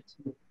underneath it.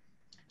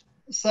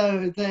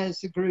 So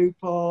there's a group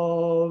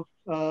of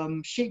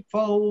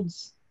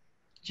sheepfolds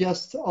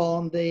just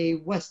on the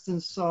western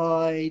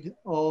side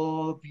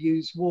of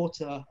Hughes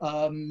Water,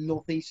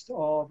 northeast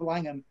of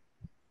Langham.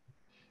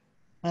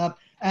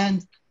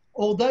 And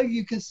although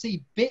you can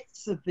see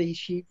bits of these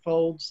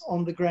sheepfolds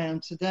on the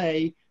ground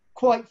today,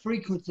 quite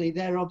frequently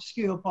they're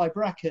obscured by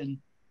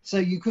bracken. So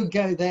you could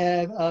go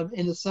there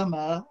in the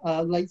summer,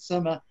 late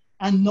summer,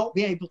 and not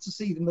be able to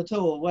see them at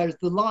all. Whereas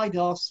the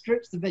LiDAR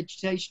strips the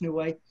vegetation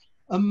away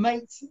and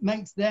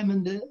makes them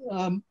and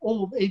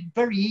all it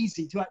very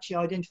easy to actually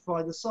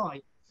identify the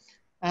site.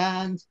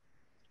 And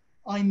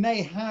I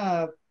may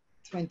have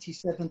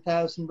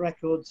 27,000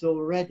 records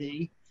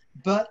already,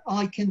 but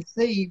I can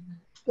see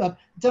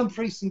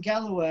Dumfries and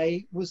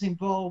Galloway was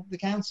involved, the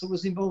council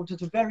was involved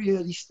at a very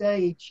early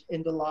stage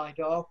in the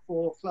LiDAR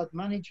for flood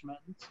management.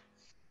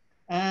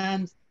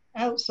 And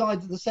outside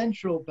of the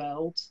central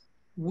belt,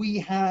 we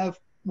have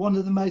one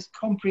of the most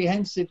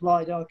comprehensive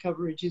LiDAR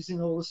coverages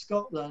in all of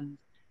Scotland.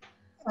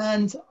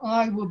 And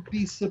I would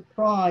be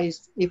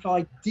surprised if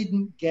I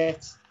didn't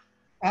get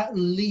at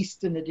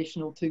least an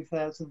additional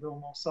 2,000 or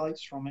more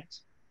sites from it.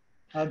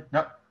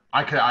 No,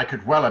 I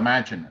could well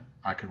imagine.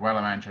 I could well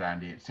imagine,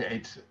 Andy.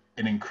 It's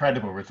an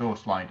incredible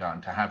resource, LiDAR,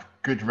 and to have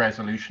good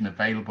resolution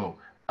available,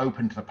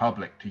 open to the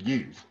public to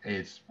use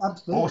is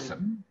Absolutely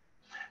awesome.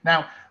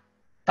 Now,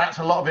 that's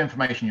a lot of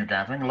information you're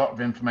gathering, a lot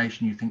of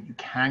information you think you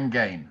can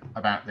gain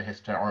about the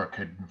historic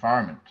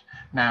environment.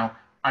 Now,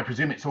 I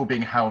presume it's all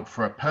being held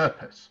for a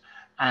purpose,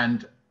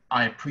 and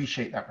I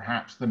appreciate that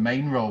perhaps the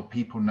main role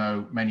people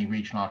know many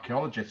regional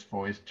archaeologists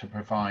for is to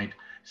provide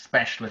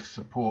specialist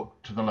support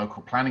to the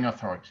local planning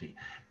authority.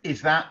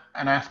 Is that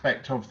an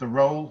aspect of the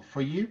role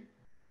for you?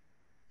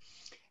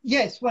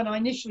 Yes, when I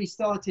initially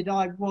started,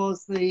 I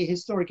was the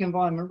Historic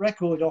Environment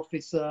Record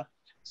Officer.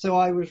 So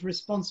I was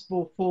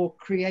responsible for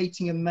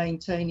creating and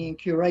maintaining and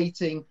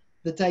curating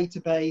the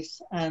database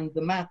and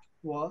the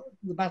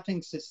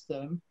mapping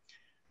system.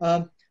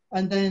 And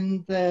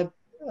then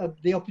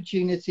the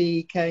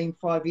opportunity came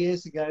 5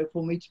 years ago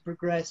for me to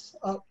progress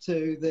up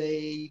to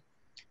the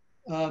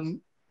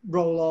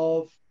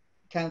role of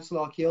council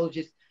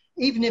archaeologist.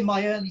 Even in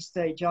my early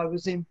stage, I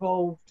was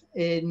involved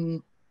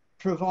in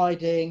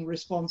providing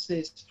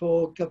responses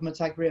for government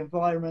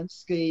agri-environment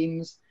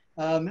schemes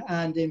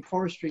and in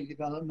forestry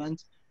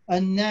development.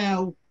 And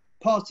now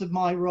part of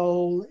my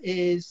role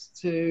is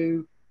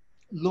to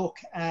look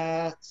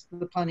at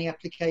the planning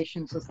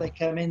applications as they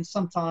come in.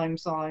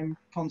 Sometimes I'm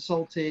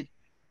consulted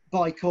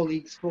by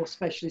colleagues for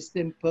specialist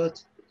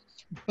input,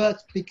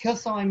 but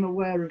because I'm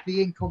aware of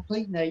the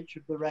incomplete nature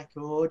of the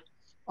record,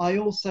 I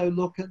also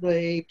look at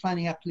the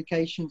planning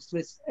applications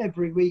list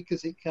every week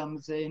as it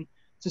comes in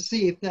to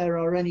see if there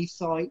are any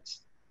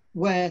sites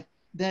where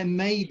there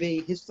may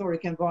be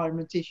historic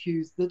environment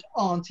issues that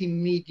aren't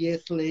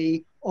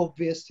immediately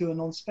obvious to a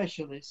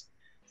non-specialist.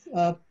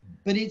 But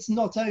it's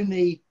not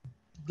only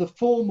the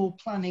formal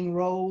planning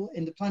role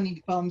in the planning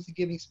department of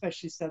giving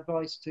specialist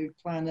advice to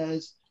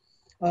planners.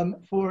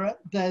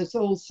 There's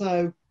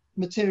also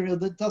material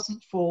that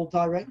doesn't fall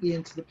directly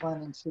into the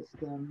planning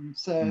system.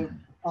 So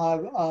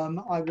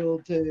I will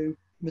do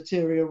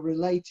material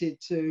related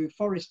to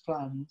forest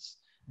plans.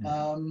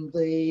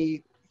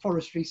 The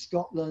Forestry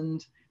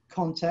Scotland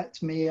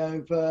contact me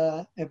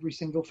over every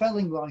single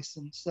felling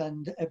license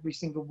and every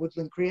single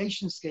woodland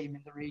creation scheme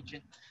in the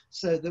region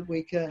so that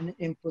we can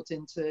input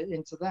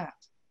into that.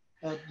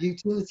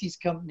 Utilities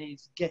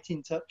companies get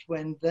in touch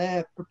when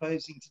they're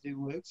proposing to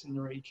do works in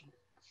the region.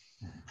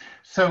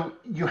 So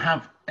you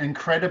have an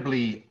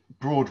incredibly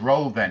broad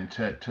role then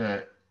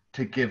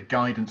to give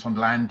guidance on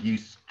land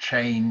use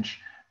change,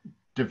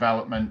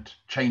 development,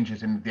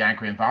 changes in the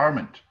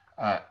agri-environment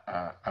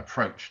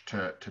approach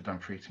to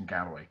Dumfries and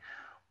Galloway.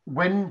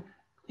 When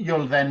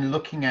you're then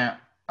looking at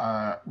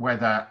where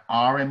there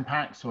are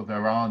impacts or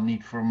there are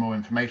need for more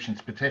information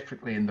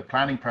specifically in the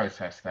planning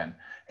process, then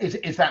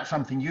is that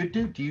something you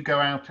do? Do you go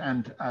out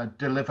and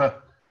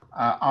deliver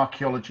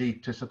archaeology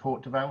to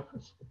support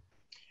developers?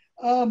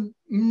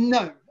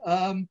 No.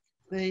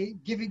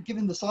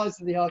 Given the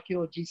size of the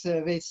archaeology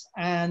service,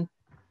 and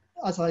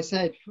as I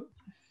said,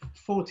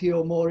 40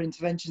 or more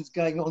interventions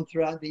going on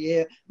throughout the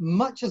year,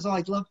 much as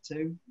I'd love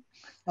to,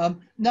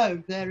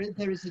 no, there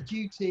is a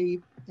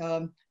duty.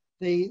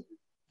 The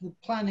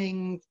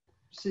planning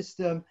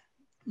system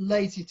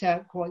lays it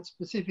out quite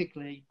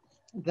specifically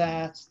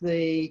that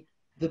the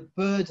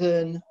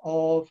burden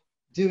of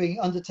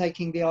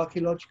undertaking the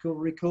archaeological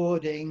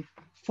recording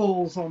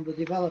falls on the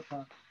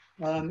developer.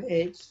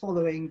 It's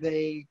following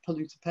the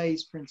polluter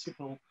pays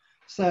principle.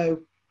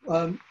 So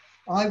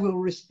I will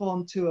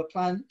respond to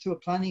a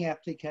planning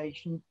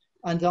application,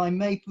 and I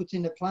may put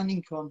in a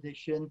planning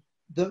condition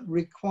that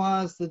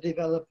requires the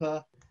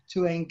developer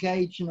to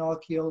engage an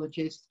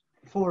archaeologist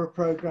for a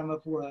program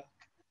of work.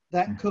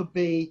 That could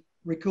be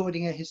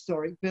recording a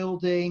historic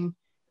building.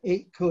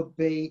 It could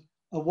be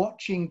a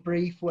watching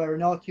brief where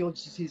an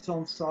archaeologist is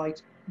on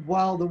site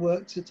while the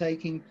works are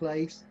taking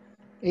place.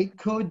 It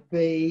could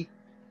be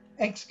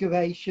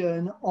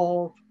excavation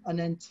of an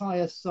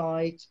entire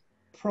site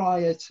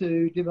prior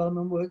to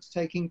development works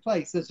taking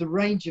place. There's a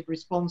range of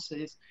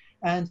responses,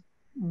 and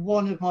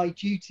one of my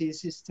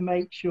duties is to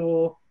make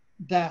sure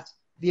that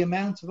the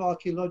amount of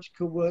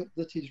archaeological work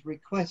that is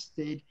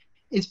requested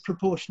is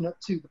proportionate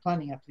to the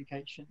planning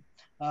application.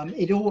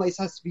 It always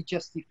has to be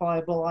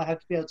justifiable. I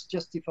have to be able to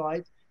justify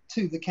it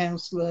to the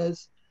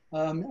councillors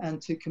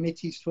and to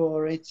committees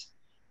for it,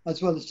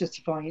 as well as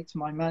justifying it to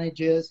my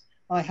managers.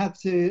 I have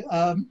to,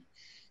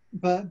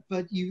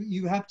 but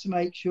you have to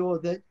make sure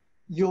that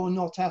you're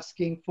not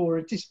asking for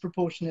a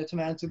disproportionate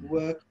amount of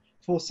work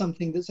for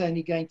something that's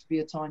only going to be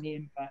a tiny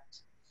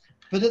impact.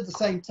 But at the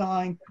same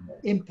time,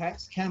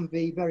 impacts can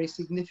be very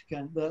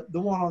significant. The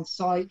one on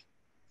site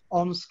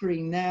on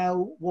screen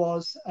now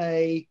was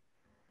a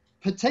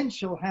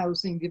potential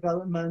housing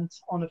development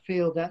on a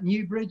field at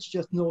Newbridge,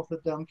 just north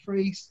of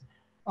Dumfries.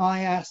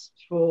 I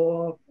asked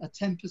for a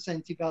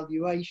 10%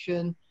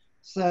 evaluation.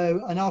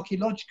 So an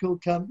archaeological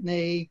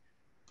company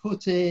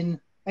put in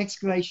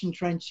excavation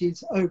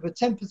trenches over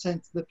 10%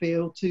 of the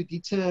field to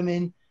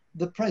determine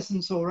the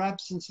presence or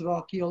absence of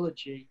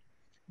archaeology.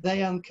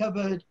 They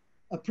uncovered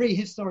a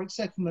prehistoric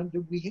settlement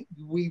that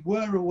we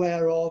were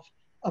aware of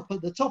up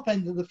at the top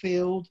end of the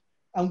field,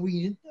 and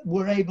we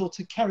were able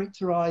to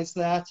characterize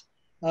that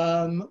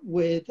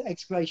with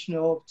excavation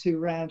of 2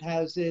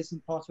 roundhouses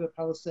and part of a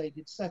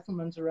palisaded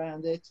settlement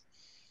around it.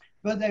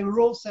 But they were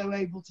also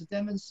able to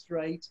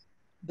demonstrate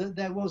that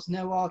there was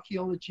no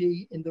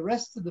archaeology in the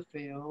rest of the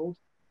field.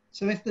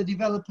 So if the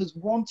developers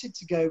wanted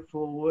to go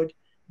forward,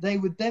 they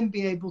would then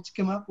be able to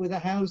come up with a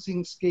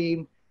housing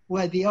scheme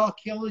where the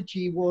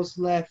archaeology was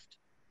left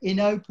in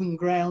open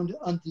ground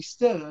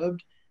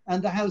undisturbed,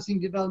 and the housing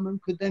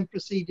development could then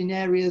proceed in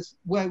areas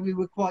where we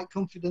were quite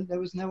confident there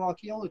was no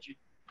archaeology.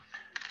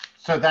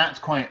 So that's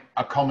quite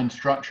a common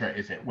structure,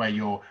 is it, where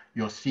you're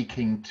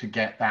seeking to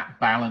get that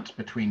balance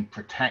between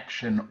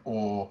protection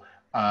or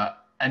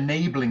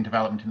enabling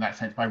development in that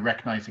sense by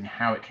recognizing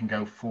how it can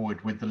go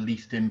forward with the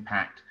least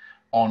impact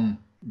on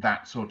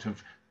that sort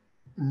of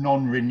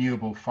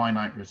non-renewable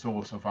finite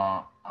resource of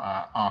our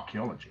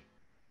archaeology?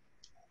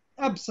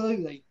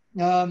 Absolutely.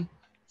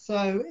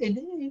 So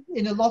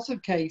in a lot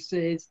of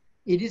cases,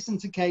 it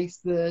isn't a case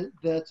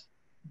that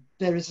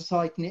there is a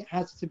site and it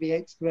has to be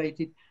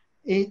excavated.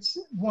 It's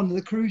one of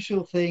the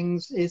crucial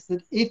things is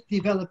that if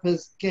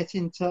developers get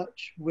in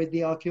touch with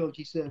the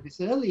Archaeology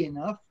Service early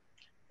enough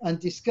and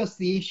discuss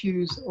the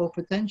issues or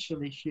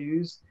potential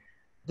issues,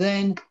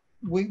 then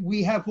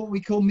we have what we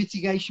call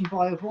mitigation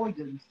by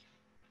avoidance.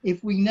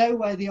 If we know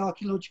where the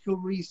archaeological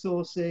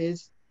resource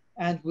is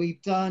and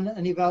we've done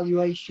an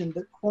evaluation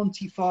that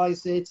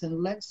quantifies it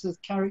and lets us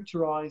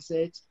characterize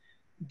it,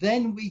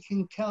 then we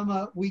can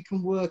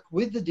work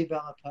with the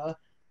developer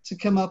to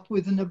come up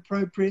with an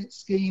appropriate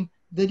scheme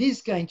that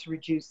is going to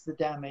reduce the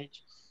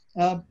damage.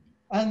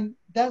 And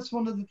that's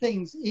one of the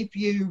things. If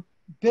you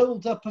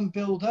build up and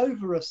build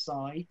over a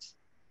site,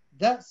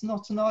 that's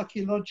not an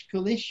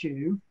archaeological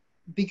issue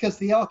because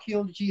the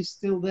archaeology is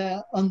still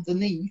there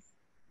underneath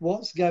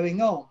what's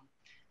going on.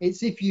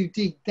 It's if you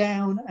dig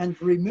down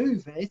and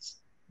remove it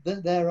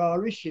that there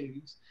are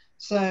issues.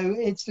 So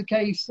it's the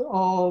case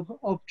of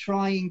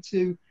trying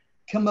to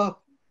come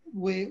up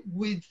with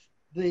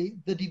the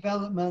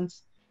development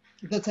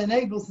that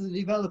enables the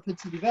developer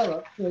to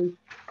develop. So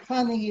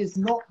planning is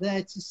not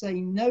there to say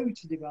no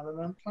to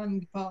development. Planning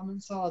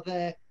departments are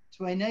there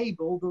to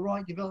enable the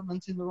right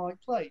development in the right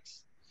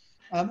place.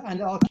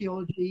 And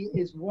archaeology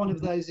is one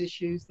of those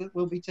issues that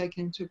will be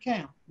taken into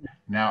account.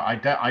 Now,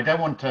 I don't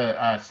want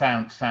to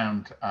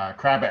sound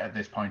crabby at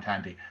this point,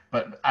 Andy,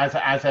 but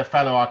as a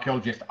fellow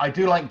archaeologist, I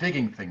do like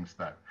digging things,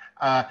 though.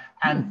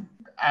 And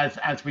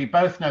as we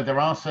both know, there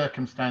are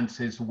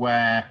circumstances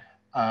where,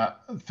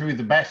 through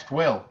the best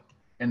will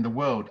in the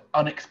world,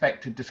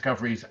 unexpected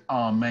discoveries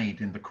are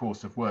made in the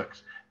course of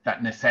works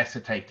that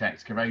necessitate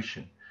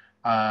excavation.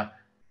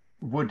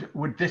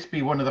 Would this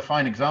be one of the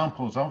fine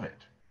examples of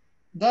it?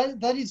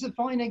 That is a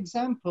fine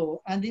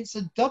example, and it's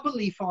a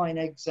doubly fine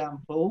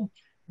example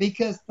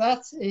because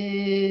that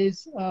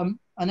is an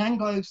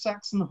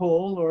Anglo-Saxon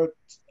hall or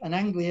an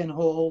Anglian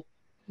hall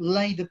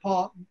laid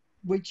apart,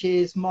 which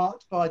is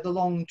marked by the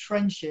long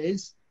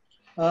trenches,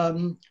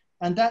 and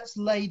that's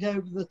laid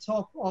over the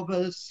top of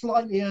a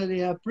slightly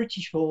earlier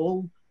British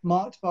hall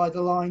marked by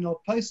the line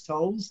of post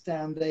holes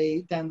down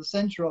the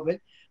centre of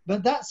it.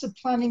 But that's a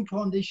planning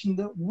condition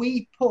that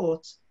we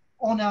put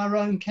on our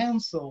own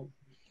council.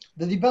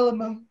 The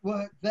development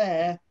work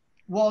there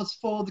was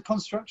for the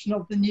construction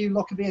of the new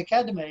Lockerbie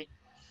Academy.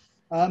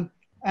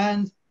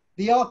 And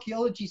the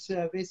Archaeology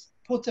Service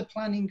put a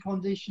planning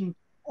condition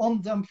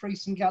on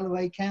Dumfries and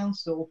Galloway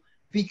Council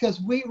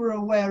because we were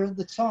aware at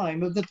the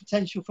time of the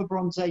potential for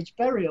Bronze Age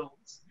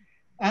burials.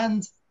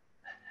 And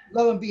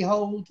lo and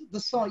behold, the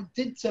site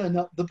did turn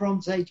up the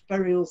Bronze Age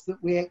burials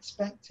that we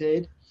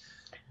expected,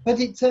 but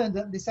it turned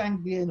up this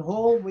Anglian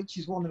Hall, which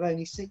is one of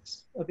only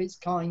 6 of its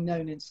kind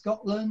known in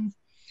Scotland.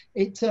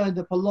 It turned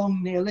up a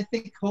long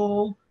Neolithic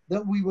hall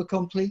that we were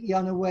completely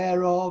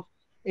unaware of.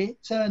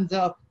 It turned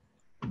up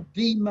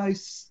the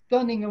most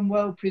stunning and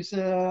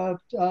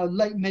well-preserved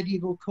late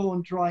medieval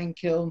corn drying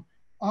kiln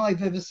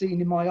I've ever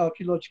seen in my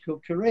archaeological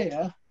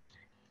career.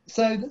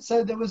 So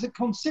there was a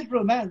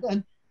considerable amount,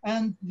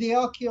 and the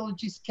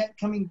archaeologists kept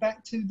coming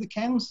back to the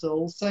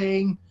council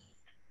saying,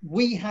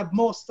 we have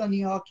more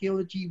stunning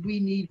archaeology, we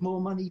need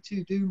more money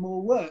to do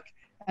more work.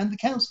 And the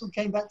council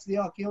came back to the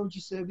Archaeology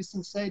Service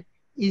and said,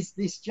 is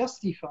this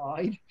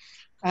justified?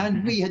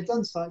 And we had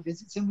done site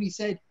visits and we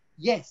said,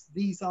 yes,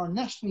 these are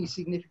nationally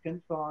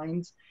significant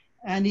finds,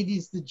 and it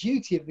is the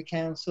duty of the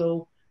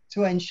council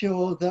to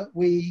ensure that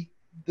we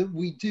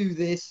do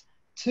this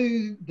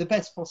to the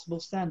best possible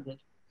standard.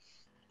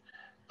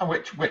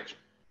 Which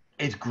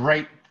is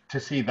great to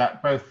see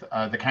that both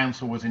the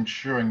council was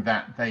ensuring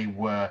that they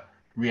were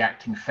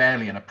reacting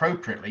fairly and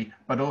appropriately,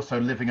 but also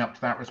living up to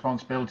that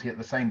responsibility at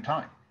the same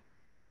time.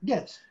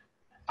 Yes.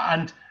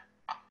 And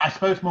I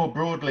suppose more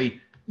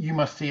broadly, you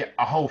must see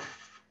a whole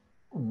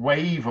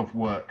wave of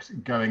works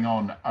going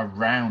on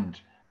around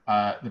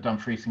the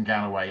Dumfries and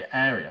Galloway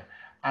area.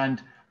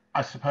 And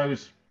I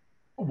suppose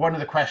one of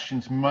the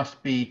questions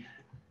must be,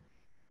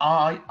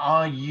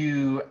 are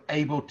you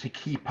able to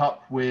keep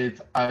up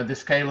with the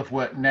scale of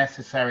work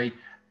necessary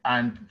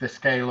and the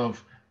scale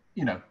of,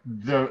 you know,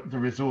 the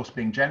resource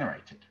being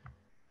generated?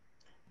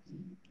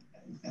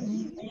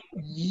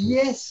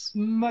 Yes,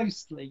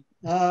 mostly.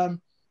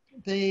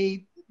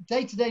 The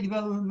day-to-day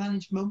development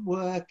management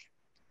work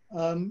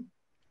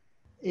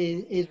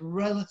is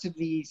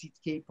relatively easy to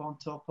keep on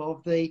top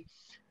of. The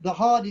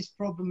hardest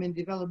problem in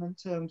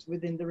development terms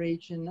within the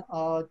region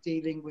are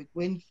dealing with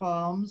wind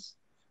farms.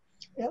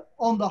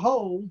 On the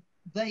whole,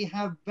 they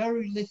have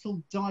very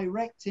little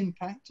direct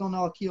impact on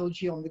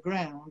archaeology on the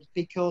ground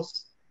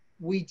because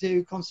we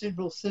do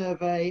considerable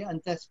survey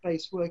and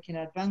desk-based work in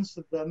advance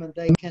of them, and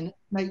they can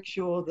make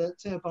sure that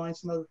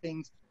turbines and other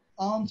things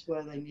aren't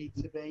where they need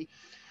to be.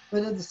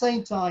 But at the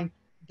same time,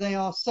 they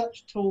are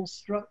such tall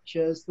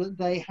structures that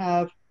they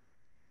have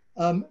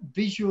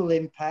visual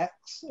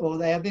impacts, or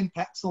they have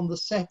impacts on the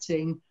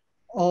setting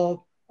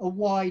of a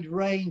wide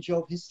range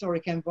of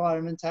historic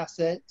environment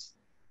assets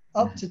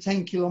up to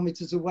 10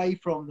 kilometers away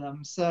from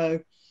them. So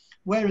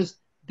whereas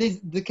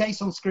the case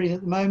on screen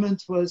at the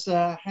moment was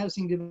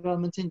housing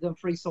development in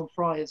Dumfries on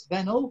Friars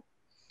Vennel,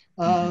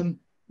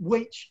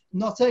 which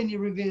not only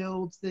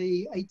revealed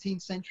the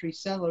 18th century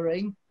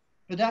cellaring,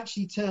 but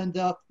actually turned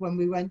up when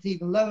we went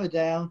even lower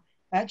down,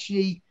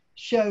 actually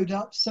showed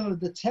up some of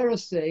the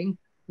terracing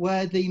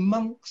where the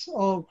monks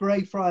of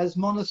Greyfriars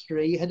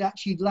Monastery had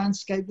actually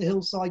landscaped the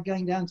hillside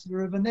going down to the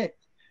River Nip,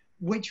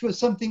 which was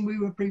something we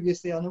were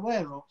previously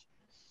unaware of.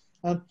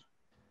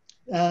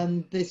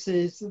 And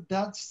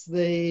that's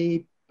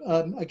the,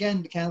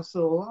 again, the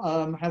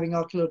council having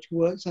archaeological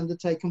works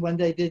undertaken when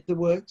they did the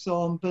works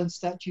on Burnt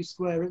Statue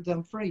Square at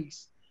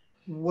Dumfries,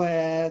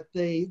 where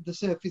the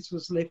surface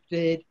was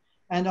lifted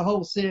and a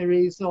whole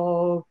series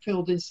of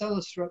filled-in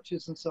cellar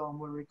structures and so on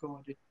were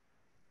recorded.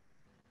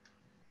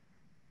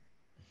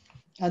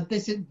 And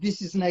this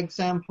is an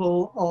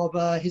example of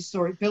a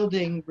historic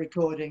building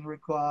recording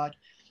required.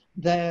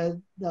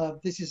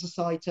 This is a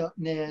site up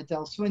near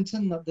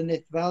Dalswinton, up the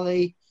Nith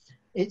Valley.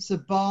 It's a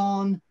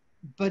barn,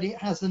 but it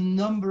has a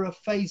number of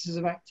phases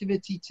of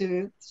activity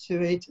to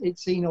it.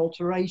 It's seen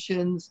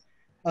alterations,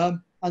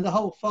 and the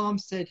whole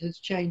farmstead has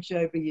changed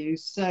over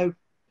use. So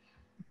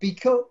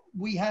because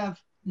we have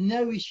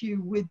no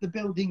issue with the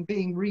building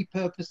being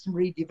repurposed and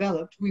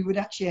redeveloped, we would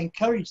actually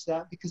encourage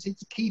that because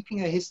it's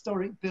keeping a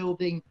historic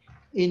building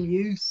in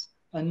use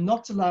and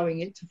not allowing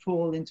it to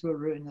fall into a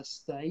ruinous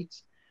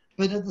state.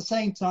 But at the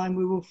same time,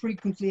 we will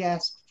frequently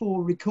ask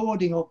for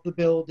recording of the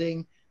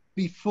building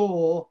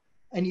before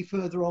any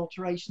further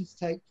alterations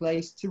take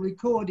place to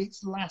record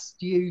its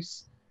last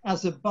use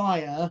as a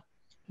buyer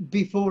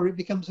before it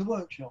becomes a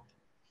workshop.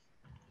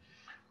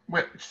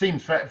 Well, it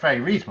seems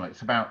very reasonable.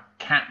 It's about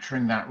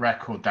capturing that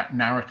record, that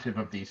narrative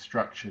of these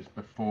structures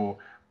before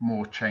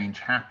more change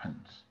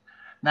happens.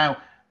 Now,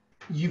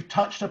 you've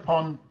touched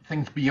upon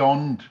things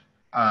beyond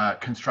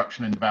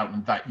construction and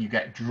development that you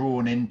get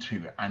drawn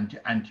into,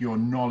 and your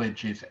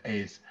knowledge is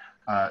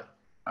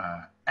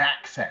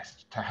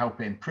accessed to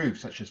help improve,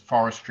 such as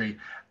forestry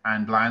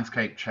and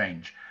landscape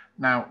change.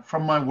 Now,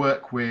 from my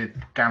work with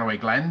Galloway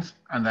Glens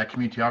and their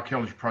community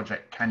archaeology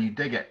project, Can You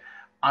Dig It?,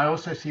 I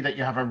also see that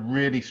you have a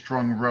really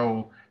strong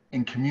role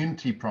in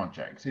community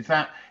projects. Is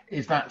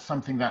that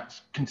something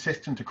that's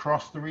consistent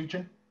across the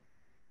region?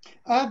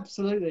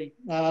 Absolutely.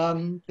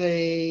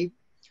 It's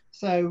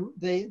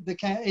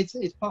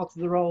part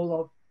of the role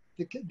of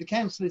the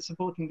council is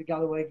supporting the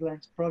Galloway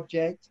Glens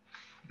project,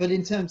 But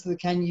in terms of the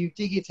can you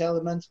dig it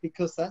element,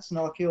 because that's an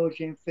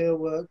archaeology and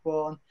fieldwork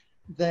one,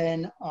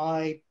 then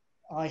I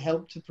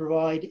help to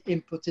provide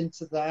input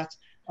into that.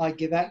 I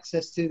give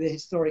access to the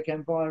historic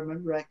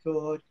environment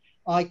record.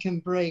 I can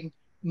bring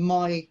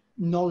my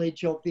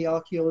knowledge of the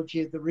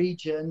archaeology of the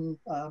region,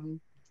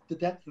 the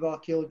depth of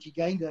archaeology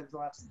gained over the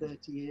last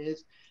 30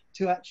 years,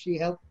 to actually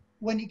help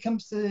when it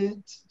comes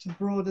to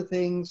broader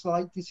things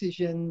like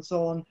decisions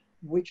on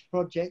which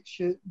projects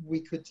we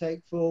could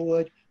take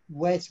forward,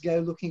 where to go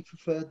looking for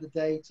further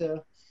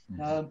data,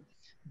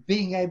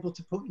 being able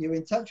to put you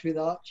in touch with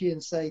Archie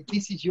and say,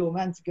 this is your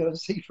man to go and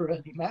see for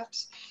early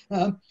maps.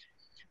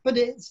 But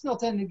it's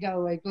not only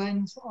Galloway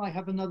Glens. I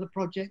have another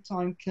project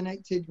I'm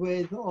connected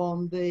with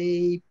on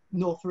the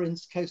North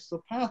Rins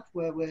Coastal Path,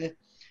 where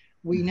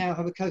we now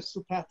have a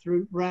coastal path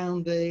route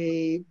round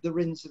the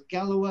Rins of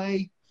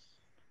Galloway.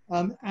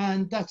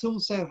 And that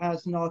also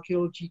has an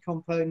archaeology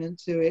component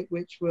to it,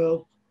 which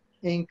will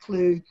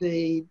include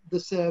the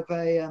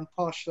survey and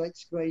partial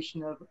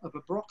excavation of a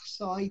Brock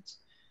site,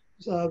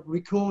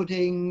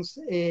 recordings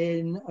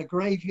in a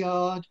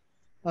graveyard,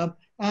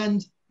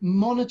 and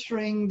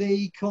monitoring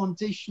the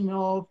condition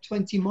of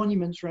 20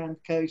 monuments around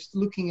the coast,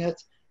 looking at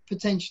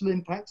potential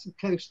impacts of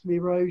coastal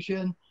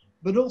erosion,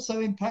 but also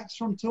impacts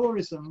from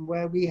tourism,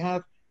 where we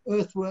have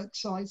earthwork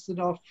sites that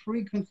are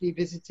frequently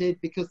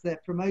visited because they're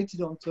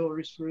promoted on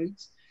tourist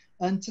routes,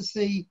 and to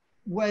see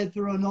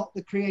whether or not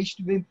the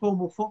creation of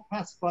informal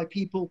footpaths by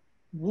people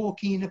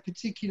walking in a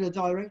particular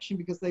direction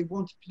because they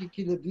want a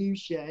particular view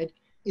shed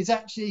is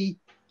actually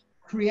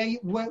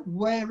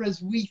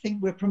whereas we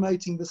think we're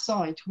promoting the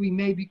site, we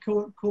may be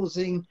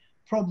causing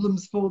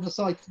problems for the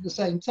site at the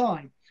same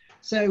time.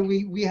 So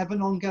we have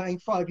an ongoing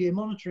 5-year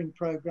monitoring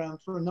program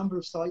for a number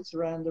of sites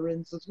around the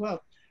Rins as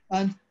well.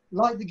 And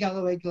like the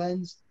Galloway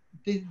Glens,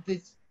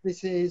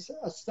 this is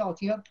a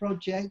starting up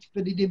project,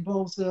 but it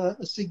involves a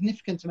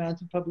significant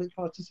amount of public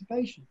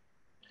participation.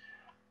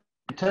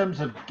 In terms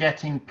of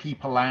getting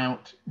people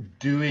out,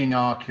 doing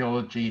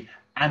archaeology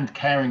and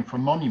caring for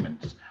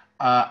monuments,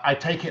 I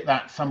take it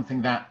that's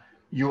something that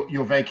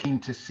you're very keen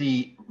to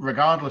see,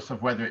 regardless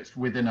of whether it's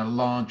within a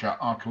larger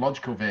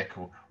archaeological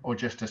vehicle or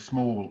just a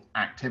small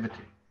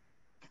activity.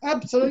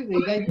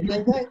 Absolutely.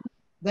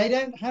 They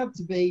don't have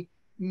to be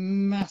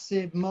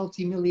massive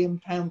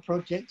multi-million-pound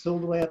projects all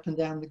the way up and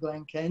down the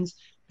Glen Kens.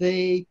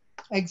 The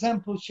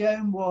example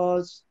shown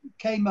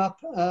came up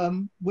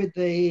with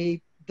the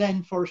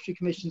then Forestry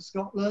Commission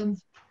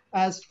Scotland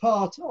as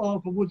part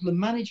of a woodland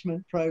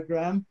management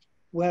programme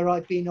where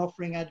I've been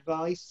offering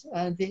advice,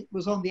 and it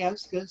was on the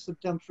outskirts of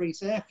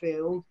Dumfries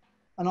airfield,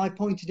 and I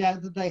pointed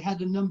out that they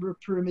had a number of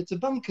perimeter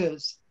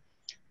bunkers.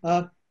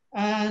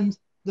 And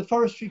the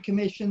Forestry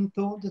Commission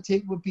thought that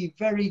it would be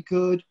very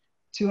good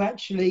to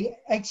actually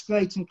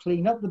excavate and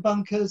clean up the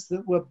bunkers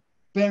that were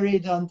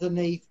buried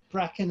underneath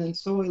bracken and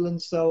soil and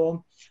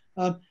so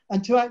on,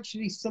 and to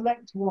actually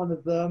select one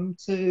of them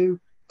to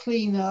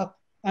clean up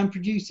and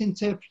produce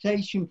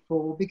interpretation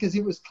for, because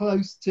it was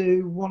close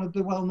to one of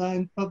the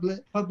well-known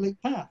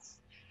public paths.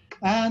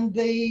 And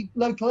the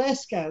local Air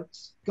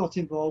Scouts got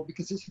involved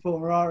because it's a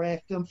former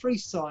RAF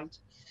Dumfries site.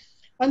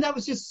 And that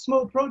was just a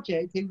small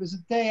project. It was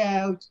a day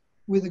out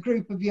with a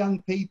group of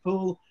young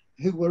people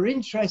who were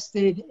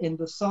interested in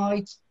the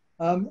site,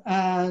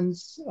 and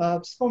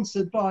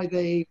sponsored by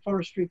the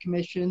Forestry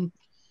Commission.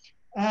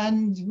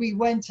 And we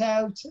went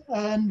out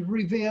and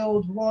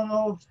revealed one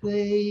of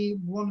the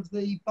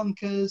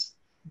bunkers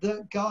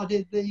that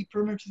guarded the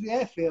perimeter of the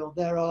airfield.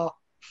 There are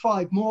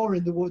 5 more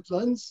in the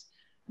woodlands,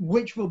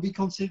 which will be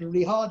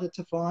considerably harder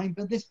to find,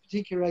 but this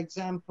particular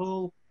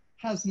example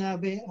has now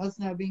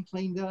been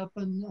cleaned up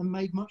and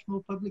made much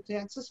more publicly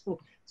accessible.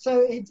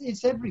 So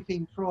it's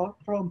everything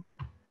from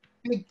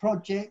big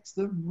projects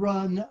that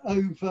run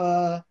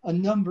over a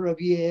number of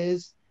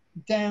years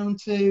down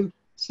to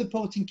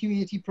supporting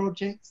community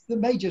projects that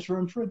may just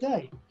run for a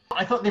day.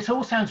 I thought this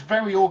all sounds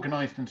very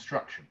organised and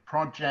structured.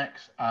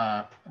 Projects,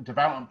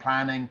 development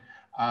planning,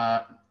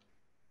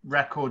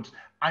 records.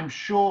 I'm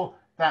sure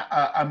that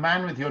a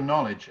man with your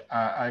knowledge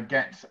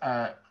gets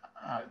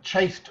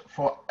chased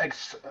for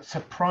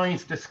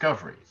surprise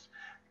discoveries.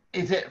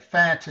 Is it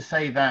fair to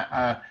say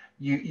that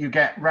you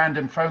get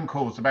random phone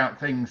calls about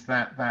things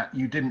that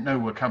you didn't know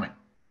were coming?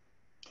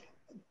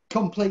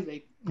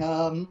 Completely.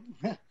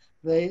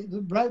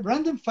 The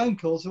random phone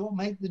calls are what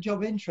make the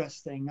job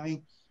interesting. I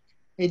mean,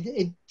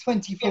 in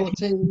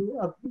 2014,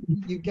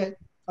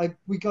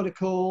 we got a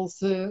call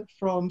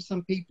from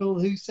some people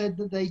who said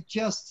that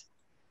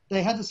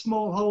they had a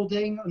small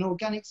holding, an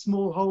organic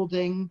small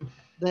holding.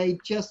 They'd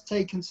just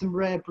taken some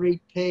rare breed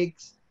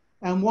pigs,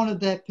 and one of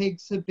their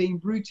pigs had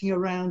been rooting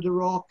around a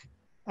rock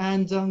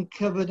and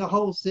uncovered a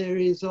whole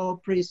series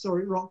of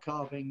prehistoric rock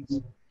carvings.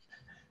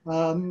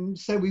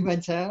 So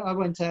I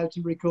went out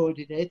and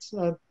recorded it.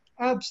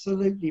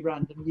 Absolutely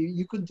random.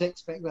 You couldn't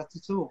expect that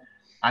at all.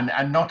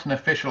 And not an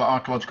official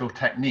archaeological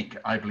technique,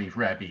 I believe,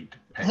 rare breed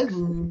pigs.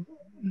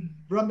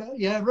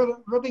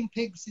 Rubbing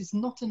pigs is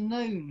not a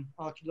known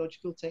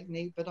archaeological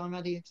technique, but I'm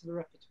adding it to the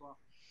repertoire.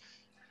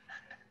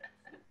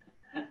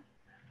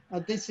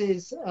 This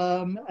is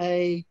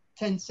a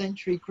 10th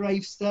century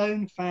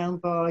gravestone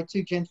found by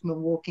two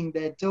gentlemen walking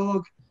their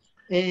dog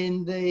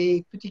in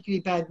the particularly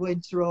bad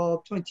winter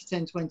of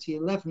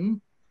 2010-2011.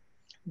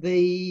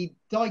 The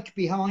dike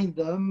behind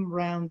them,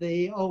 round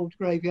the old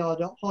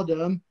graveyard at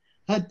Hodham,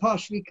 had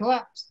partially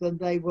collapsed, and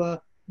they were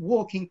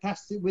walking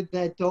past it with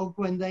their dog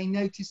when they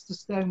noticed a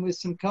stone with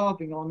some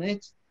carving on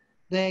it.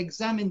 They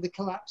examined the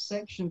collapsed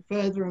section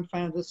further and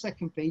found a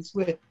second piece.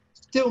 We're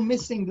still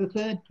missing the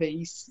third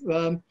piece,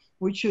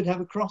 which should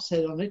have a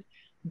crosshead on it,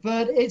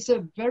 but it's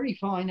a very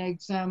fine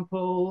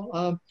example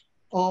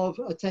of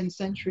a 10th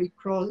century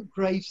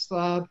grave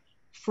slab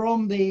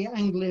from the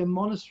Anglian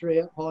monastery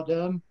at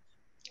Hodham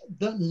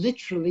that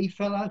literally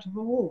fell out of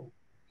the wall.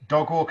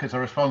 Dog walkers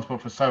are responsible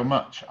for so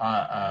much,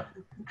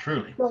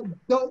 truly.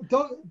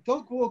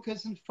 Dog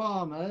walkers and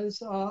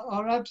farmers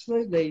are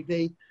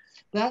absolutely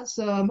that's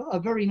a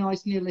very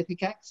nice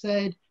Neolithic axe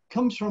head,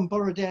 comes from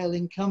Borrowdale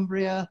in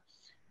Cumbria.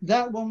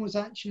 That one was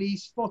actually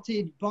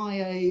spotted by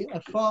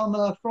a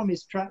farmer from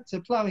his tractor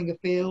ploughing a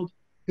field,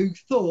 who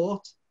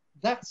thought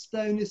that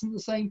stone isn't the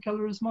same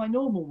colour as my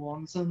normal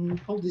ones,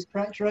 and pulled his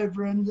tractor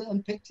over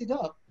and picked it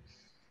up.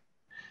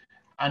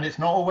 And it's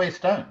not always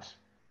stones.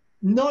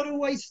 Not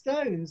always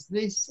stones.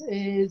 This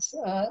is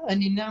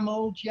an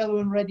enamelled, yellow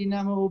and red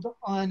enamelled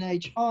Iron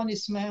Age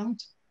harness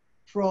mount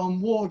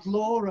from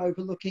Wardlaw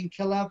overlooking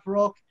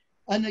Calavrock,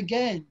 and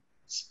again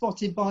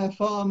spotted by a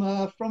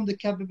farmer from the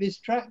cab of his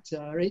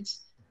tractor.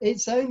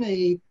 It's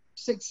only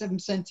 6-7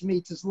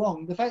 centimetres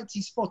long. The fact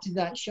he spotted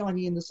that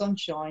shining in the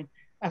sunshine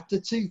after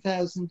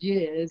 2,000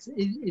 years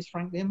is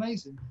frankly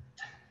amazing.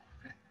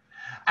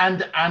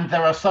 And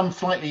there are some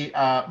slightly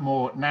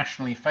more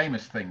nationally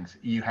famous things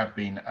you have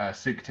been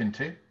soaked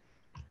into.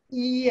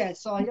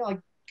 Yes, I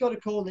got a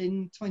call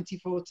in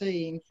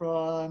 2014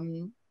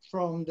 from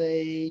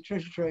the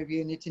Treasure Trove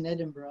unit in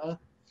Edinburgh,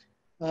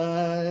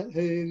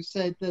 who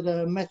said that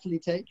a metal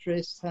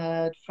detectorist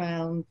had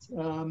found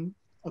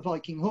a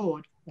Viking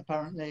hoard,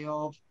 apparently,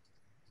 of,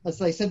 as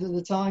they said at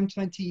the time,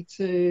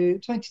 22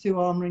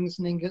 arm rings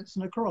and ingots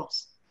and a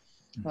cross.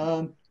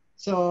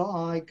 So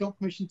I got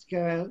permission to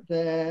go out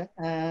there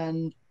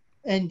and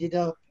ended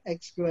up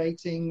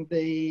excavating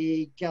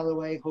the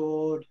Galloway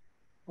hoard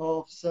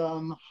of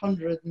some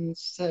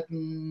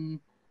 107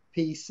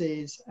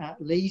 pieces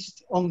at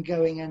least,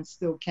 ongoing and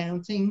still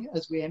counting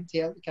as we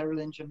empty out the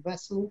Carolingian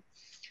vessel,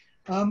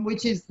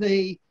 which is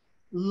the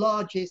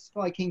largest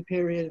Viking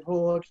period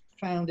hoard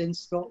found in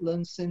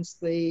Scotland since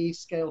the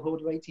scale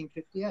hoard of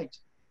 1858.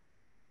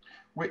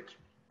 Which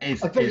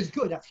is a very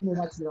good afternoon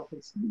out to the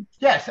office.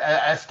 Yes,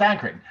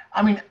 staggering.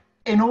 I mean,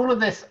 in all of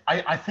this,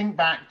 I think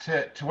back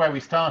to where we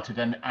started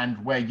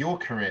and where your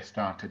career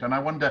started, and I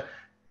wonder,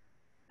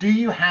 do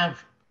you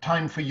have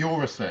time for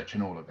your research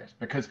in all of this?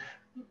 Because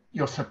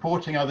you're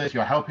supporting others,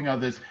 you're helping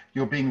others,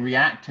 you're being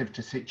reactive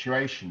to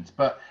situations,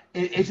 but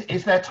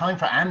is there time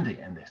for Andy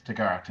in this to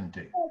go out and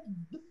do?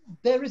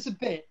 There is a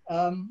bit.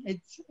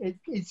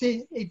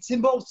 It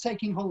involves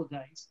taking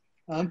holidays.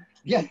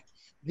 Yeah,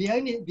 the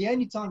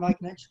only time I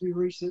can actually do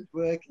research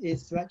work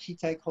is to actually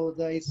take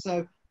holidays.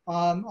 So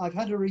I've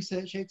had a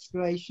research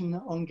excavation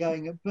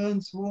ongoing at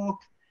Burns Walk,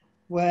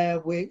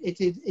 where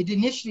it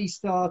initially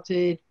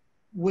started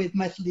with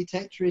metal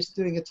detectorists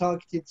doing a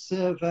targeted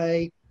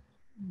survey,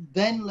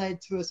 then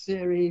led to a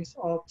series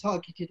of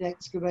targeted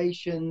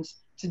excavations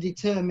to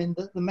determine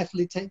that the metal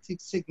detected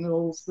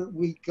signals that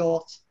we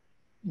got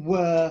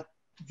were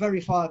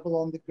verifiable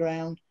on the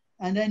ground,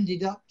 and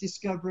ended up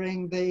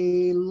discovering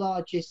the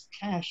largest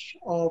cache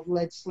of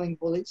lead sling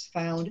bullets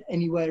found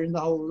anywhere in the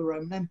whole of the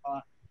Roman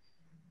Empire.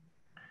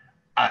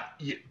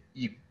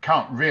 You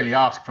can't really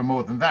ask for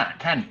more than that,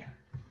 can you?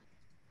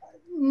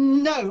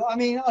 No, I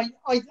mean,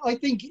 I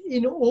think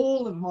in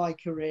all of my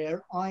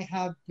career, I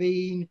have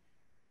been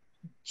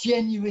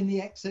genuinely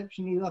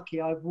exceptionally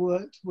lucky. I've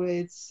worked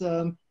with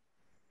some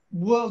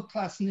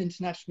world-class and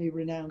internationally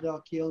renowned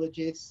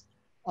archaeologists.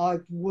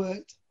 I've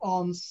worked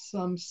on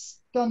some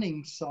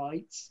stunning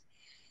sites,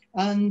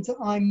 and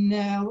I'm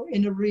now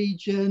in a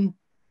region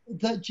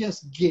that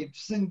just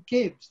gives and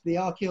gives. The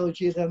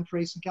archaeology of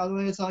Dumfries and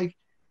Galloway, as I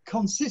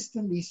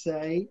consistently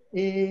say,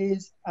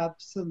 is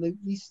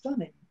absolutely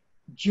stunning.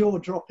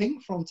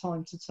 Jaw-dropping from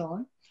time to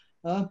time.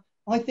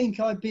 I think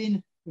I've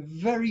been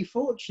very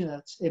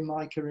fortunate in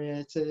my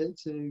career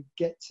to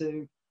get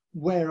to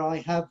where I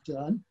have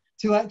done,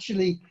 to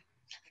actually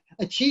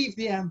achieve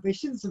the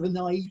ambitions of a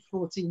naive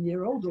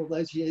 14-year-old all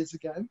those years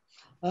ago,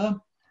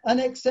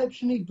 and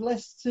exceptionally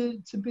blessed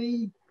to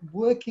be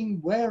working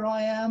where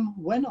I am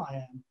when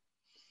I am.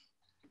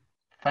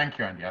 Thank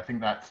you, Andy. I think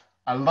that's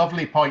a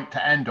lovely point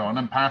to end on,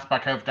 and pass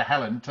back over to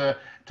Helen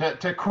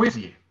to quiz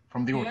you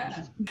from the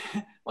audience.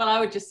 Yeah. Well, I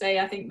would just say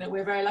I think that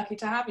we're very lucky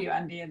to have you,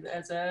 Andy,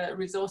 as a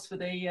resource for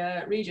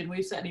the region.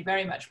 We've certainly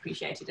very much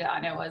appreciated it. I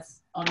know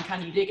as on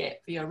Can You Dig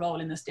It for your role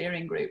in the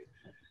steering group.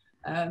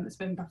 It's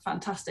been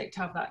fantastic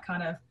to have that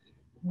kind of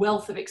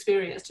wealth of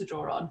experience to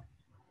draw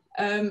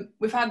on.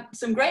 We've had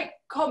some great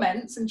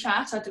comments and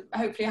chat.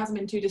 Hopefully it hasn't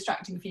been too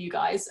distracting for you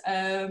guys.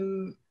 I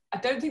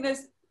don't think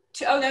there's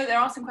Oh no, there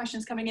are some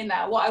questions coming in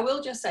now. What I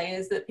will just say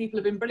is that people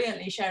have been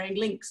brilliantly sharing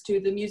links to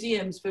the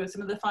museums for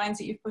some of the finds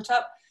that you've put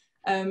up,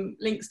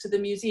 links to the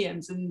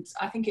museums. And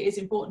I think it is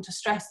important to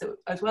stress that,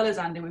 as well as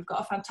Andy, we've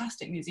got a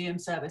fantastic museum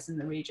service in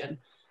the region.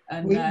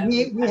 And we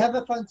have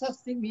a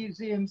fantastic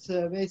museum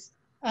service,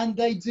 and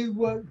they do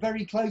work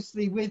very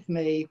closely with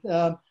me.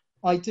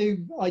 I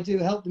do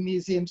help the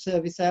museum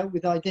service out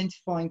with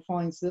identifying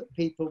finds that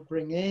people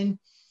bring in,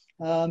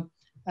 and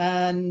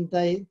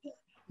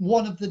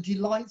one of the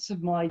delights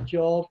of my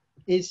job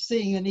is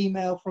seeing an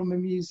email from a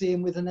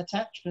museum with an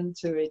attachment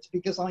to it,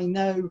 because I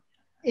know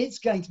it's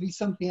going to be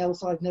something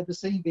else I've never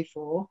seen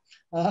before,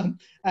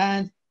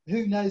 and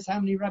who knows how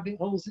many rabbit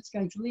holes it's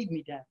going to lead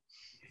me down.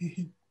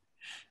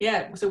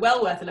 Yeah, so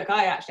well worth a look.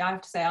 I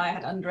have to say, I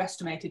had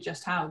underestimated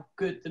just how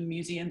good the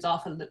museums are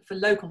for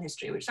local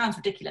history, which sounds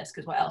ridiculous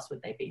because what else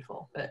would they be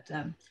for? But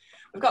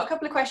we've got a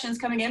couple of questions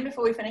coming in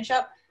before we finish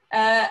up.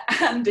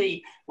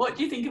 Andy, what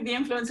do you think of the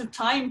influence of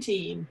Time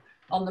Team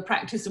on the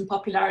practice and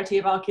popularity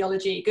of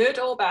archaeology? Good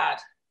or bad?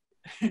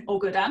 Or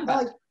good and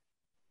bad?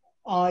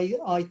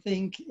 I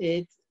think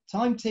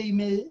Time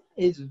Team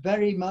is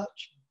very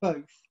much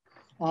both.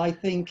 I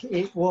think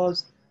it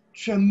was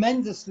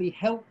tremendously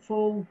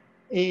helpful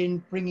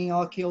in bringing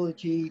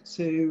archaeology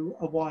to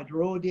a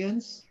wider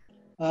audience.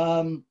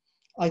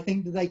 I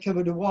think that they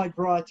covered a wide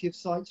variety of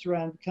sites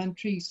around the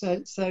country,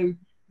 so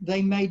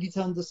they made it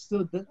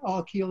understood that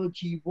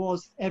archaeology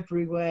was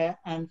everywhere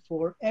and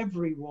for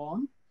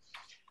everyone.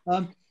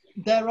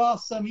 There are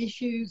some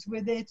issues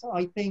with it.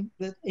 I think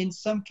that in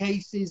some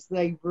cases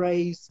they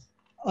raised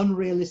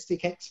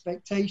unrealistic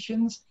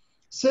expectations,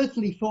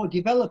 certainly for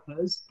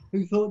developers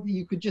who thought that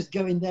you could just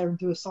go in there and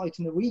do a site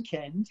in a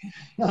weekend.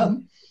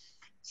 And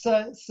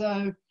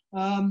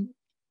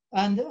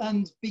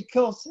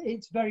because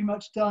it's very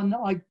much done,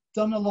 I've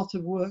done a lot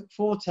of work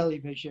for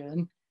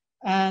television,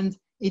 and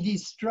it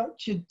is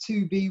structured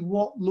to be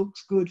what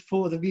looks good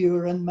for the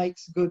viewer and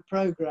makes a good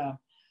program.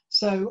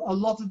 So a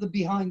lot of the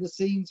behind the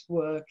scenes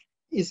work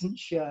isn't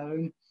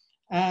shown,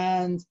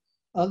 and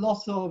a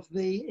lot of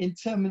the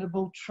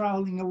interminable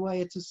troweling away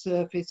at the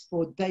surface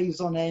for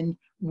days on end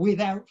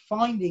without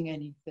finding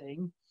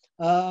anything,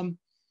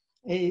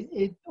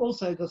 it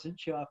also doesn't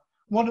show up.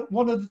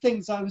 One of the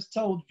things I was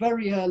told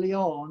very early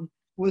on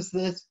was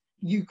that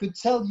you could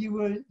tell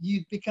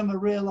you'd become a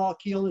real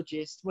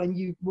archaeologist when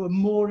you were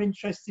more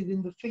interested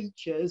in the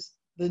features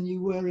than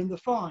you were in the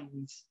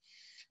finds.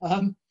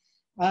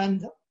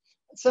 And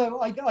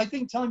so I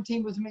think Time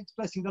Team was a mixed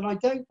blessing, but I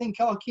don't think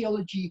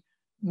archaeology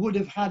would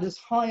have had as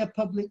high a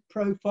public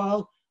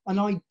profile, and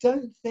I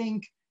don't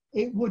think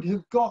it would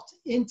have got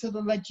into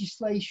the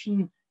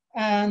legislation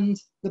and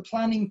the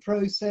planning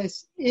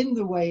process in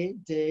the way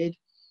it did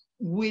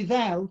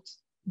without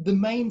the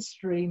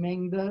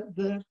mainstreaming that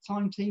the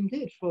Time Team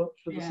did for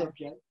the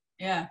subject.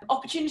 Yeah.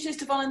 Opportunities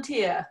to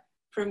volunteer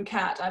from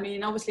Kat. I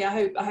mean, obviously, I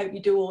hope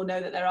you do all know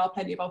that there are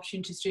plenty of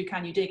opportunities through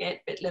Can You Dig It,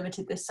 a bit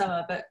limited this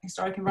summer, but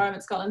Historic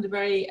Environment Scotland are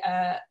very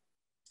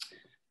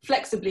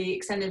flexibly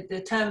extended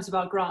the terms of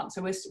our grant.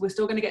 So we're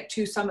still going to get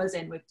 2 summers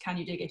in with Can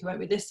You Dig It. It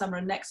won't be this summer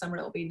and next summer,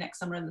 it'll be next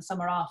summer and the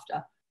summer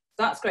after. So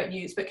that's great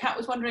news. But Kat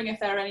was wondering if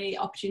there are any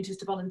opportunities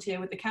to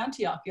volunteer with the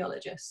county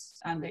archaeologists,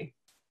 Andy.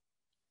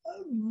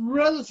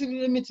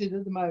 Relatively limited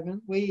at the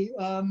moment. We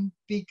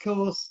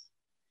because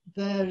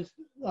there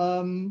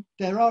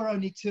are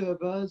only 2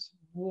 of us,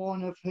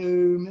 one of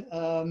whom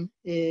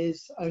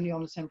is only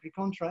on a temporary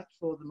contract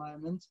for the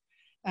moment,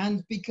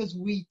 and because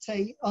we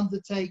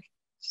undertake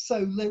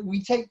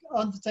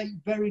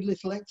very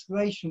little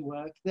excavation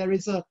work, there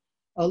is a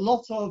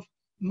lot of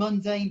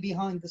mundane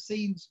behind the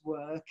scenes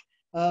work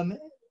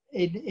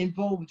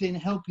involved in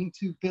helping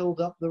to build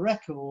up the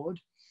record.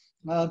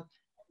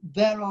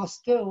 There are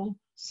still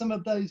some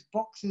of those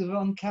boxes of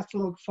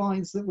uncatalogued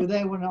finds that were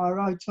there when I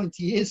arrived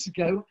 20 years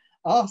ago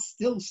are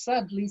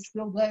sadly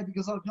still there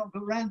because I've not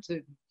got around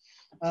to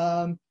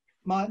them.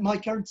 My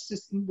current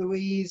assistant,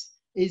 Rees,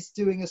 is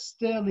doing a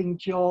sterling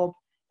job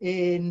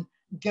in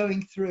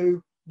going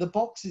through the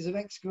boxes of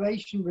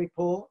excavation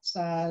reports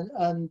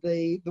and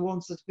the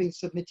ones that have been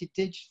submitted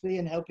digitally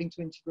and helping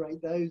to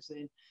integrate those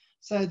in.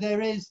 So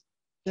there is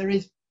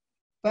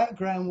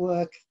background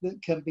work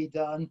that can be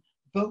done,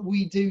 but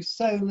we do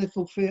so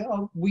little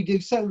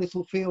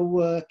field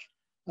work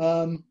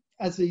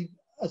as a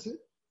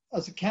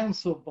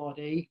council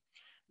body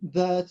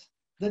that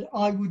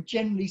I would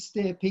generally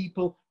steer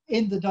people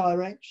in the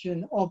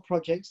direction of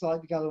projects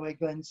like the Galloway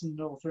Glens and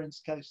North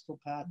Rhines Coastal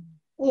Pad,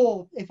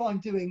 or if I'm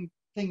doing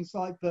things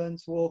like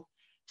Burns Walk.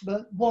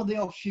 But one of the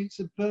offshoots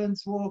of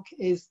Burns Walk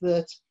is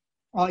that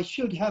I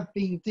should have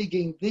been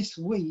digging this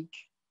week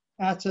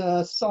at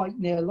a site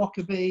near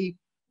Lockerbie,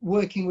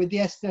 working with the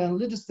Eskdale and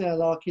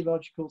Liddesdale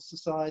Archaeological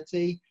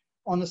Society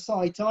on a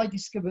site I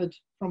discovered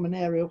from an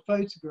aerial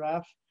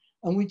photograph,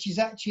 and which is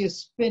actually a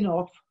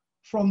spin-off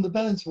from the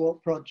Burns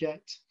Walk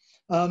project,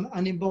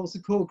 and involves the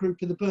core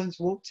group of the Burns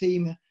Walk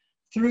team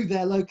through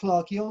their local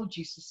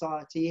archaeology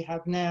society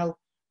have now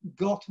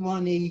got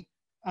money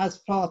as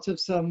part of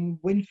some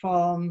wind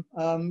farm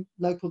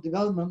local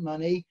development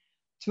money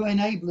to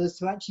enable us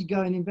to actually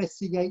go and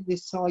investigate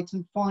this site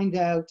and find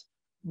out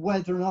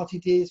whether or not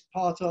it is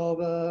part of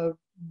a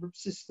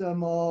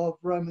system of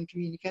Roman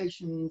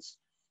communications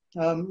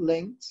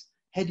links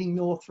heading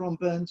north from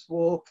Burns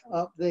Walk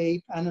up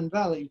the Annan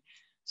Valley.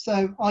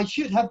 So I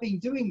should have been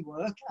doing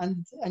work,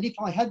 and if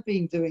I had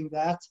been doing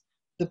that,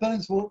 the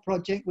Burns Walk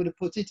project would have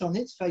put it on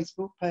its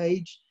Facebook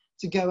page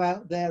to go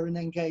out there and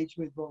engage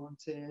with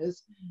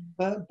volunteers.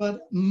 But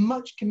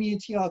much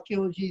community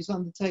archaeology is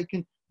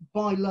undertaken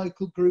by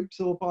local groups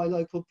or by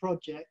local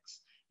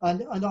projects.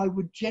 And I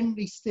would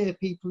generally steer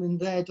people in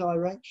their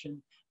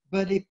direction.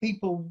 But if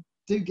people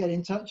do get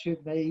in touch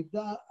with me,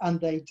 and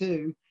they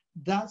do,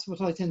 that's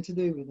what I tend to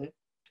do with it.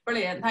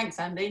 Brilliant, thanks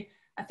Andy.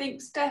 I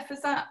think, Steph,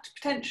 has that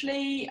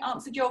potentially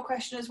answered your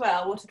question as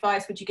well? What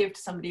advice would you give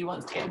to somebody who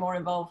wants to get more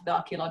involved with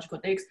archaeological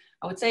digs?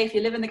 I would say if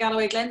you live in the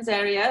Galloway Glens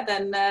area,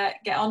 then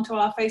get onto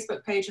our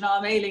Facebook page and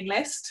our mailing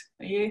list.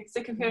 Are you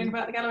sick of hearing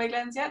about the Galloway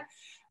Glens yet?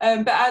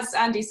 But as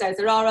Andy says,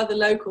 there are other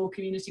local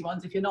community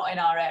ones if you're not in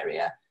our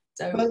area.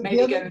 So but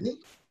maybe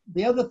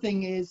the other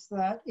thing is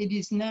that it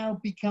is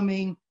now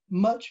becoming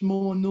much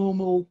more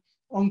normal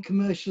on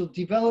commercial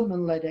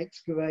development-led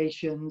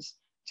excavations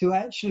to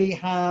actually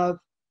have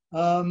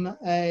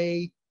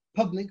a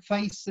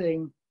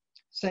public-facing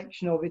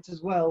section of it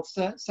as well.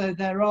 So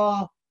there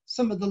are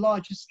some of the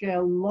larger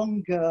scale,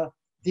 longer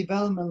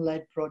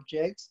development-led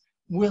projects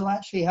will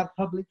actually have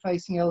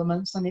public-facing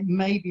elements, and it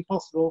may be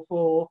possible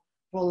for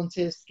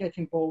volunteers to get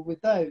involved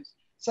with those.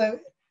 So,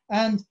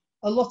 and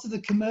a lot of the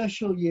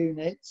commercial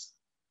units,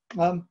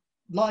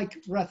 like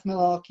Rathmell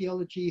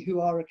Archaeology, who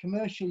are a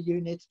commercial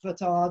unit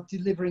but are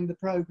delivering the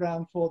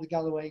programme for the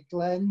Galloway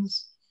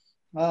Glens,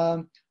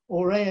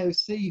 or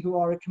AOC, who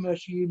are a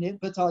commercial unit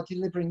but are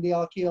delivering the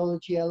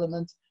archaeology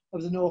element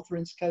of the North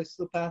Rins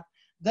Coastal Path.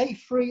 A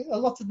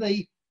lot of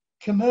the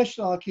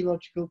commercial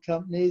archaeological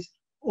companies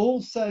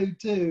also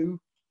do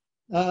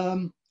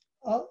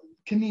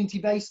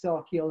community-based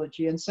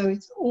archaeology, and so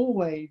it's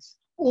always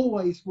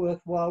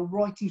worthwhile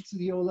writing to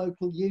your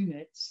local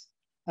units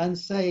and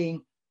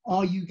saying,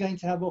 are you going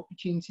to have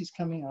opportunities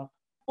coming up?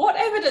 What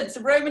evidence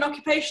of Roman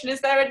occupation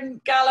is there in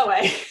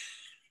Galloway?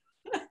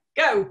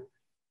 Go.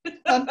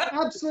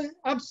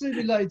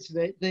 Absolutely loads of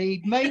it.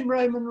 The main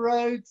Roman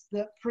road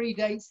that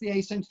predates the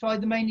A75,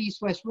 the main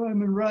east-west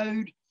Roman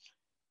road,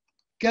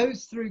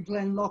 goes through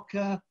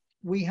Glenlocker.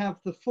 We have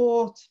the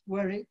fort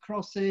where it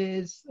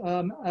crosses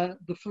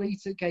the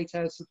Fleet at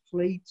Gatehouse of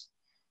Fleet.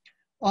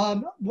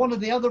 One of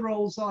the other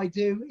roles I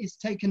do is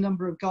take a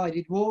number of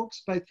guided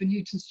walks, both for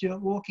Newton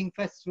Stewart Walking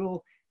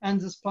Festival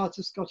and as part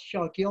of Scottish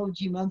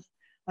Archaeology Month.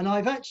 And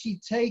I've actually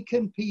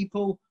taken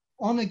people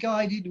on a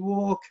guided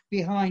walk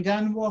behind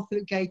Anworth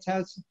at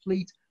Gatehouse of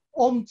Fleet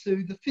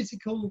onto the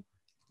physical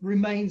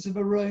remains of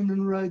a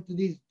Roman road that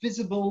is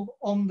visible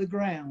on the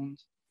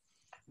ground.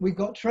 We've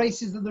got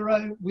traces of the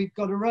road. We've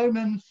got a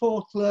Roman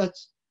fortlet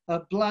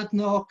at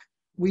Bladnoch.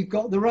 We've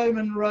got the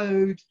Roman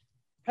road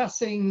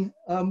passing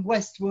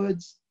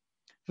westwards.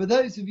 For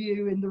those of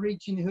you in the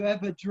region who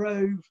ever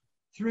drove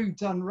through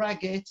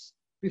Dunragget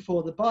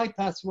before the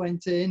bypass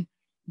went in,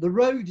 the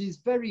road is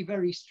very,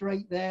 very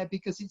straight there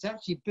because it's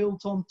actually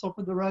built on top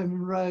of the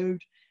Roman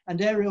road,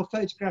 and aerial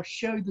photographs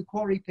show the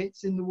quarry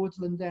pits in the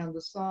woodland down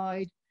the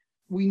side.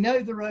 We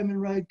know the Roman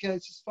road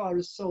goes as far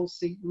as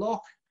Saltseat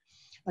Loch,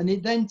 and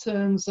it then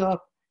turns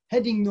up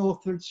heading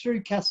northwards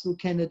through Castle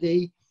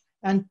Kennedy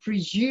and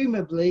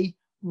presumably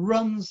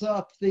runs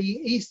up the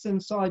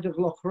eastern side of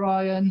Loch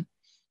Ryan,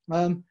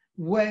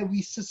 where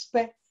we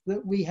suspect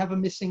that we have a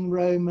missing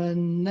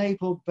Roman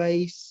naval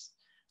base.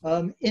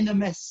 Inner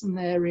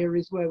Messon area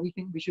is where we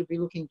think we should be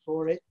looking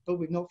for it, but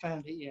we've not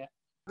found it yet.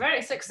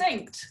 Very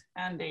succinct,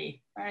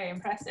 Andy. Very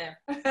impressive.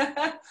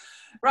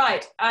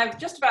 Right, I've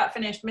just about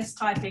finished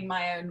mistyping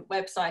my own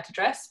website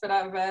address, but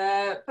I've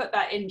put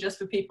that in just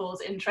for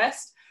people's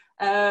interest.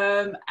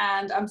 And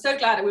I'm so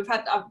glad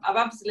I've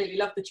absolutely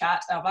loved the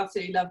chat. I've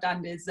absolutely loved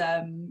Andy's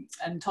and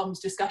Tom's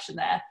discussion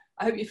there.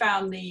 I hope you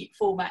found the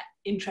format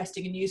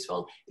interesting and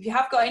useful. If you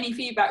have got any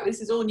feedback,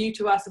 this is all new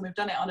to us and we've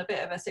done it on a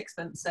bit of a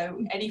sixpence. So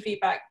any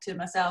feedback to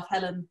myself,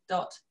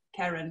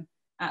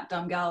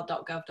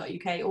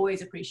 helen.kerran@dumgal.gov.uk,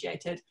 always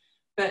appreciated.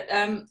 But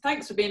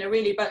thanks for being a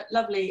really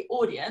lovely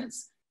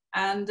audience.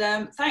 And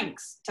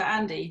thanks to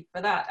Andy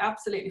for that.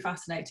 Absolutely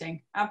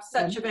fascinating.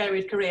 Such a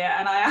varied career.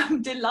 And I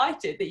am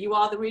delighted that you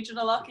are the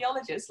regional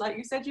archaeologist, like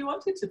you said you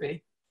wanted to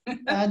be.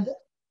 and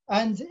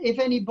if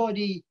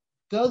anybody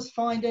does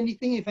find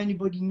anything, if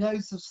anybody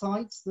knows of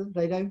sites that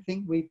they don't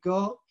think we've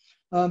got,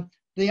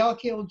 the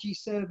Archaeology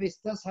Service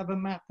does have a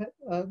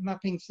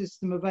mapping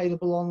system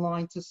available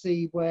online to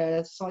see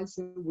where sites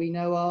that we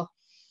know are.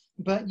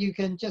 But you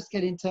can just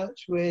get in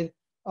touch with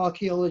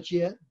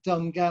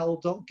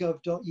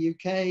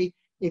archaeology@dumgal.gov.uk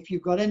if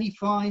you've got any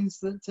finds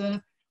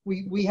that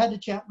we had a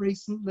chap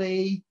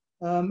recently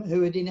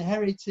who had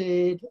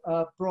inherited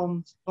a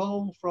bronze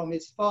bowl from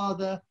his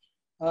father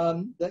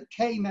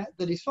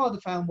that his father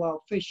found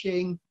while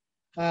fishing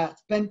at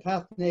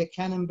Bentpath near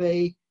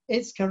Canonby.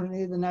 It's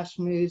currently at the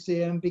National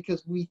Museum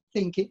because we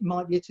think it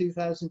might be a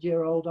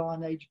 2,000-year-old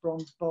Iron Age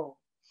bronze bowl.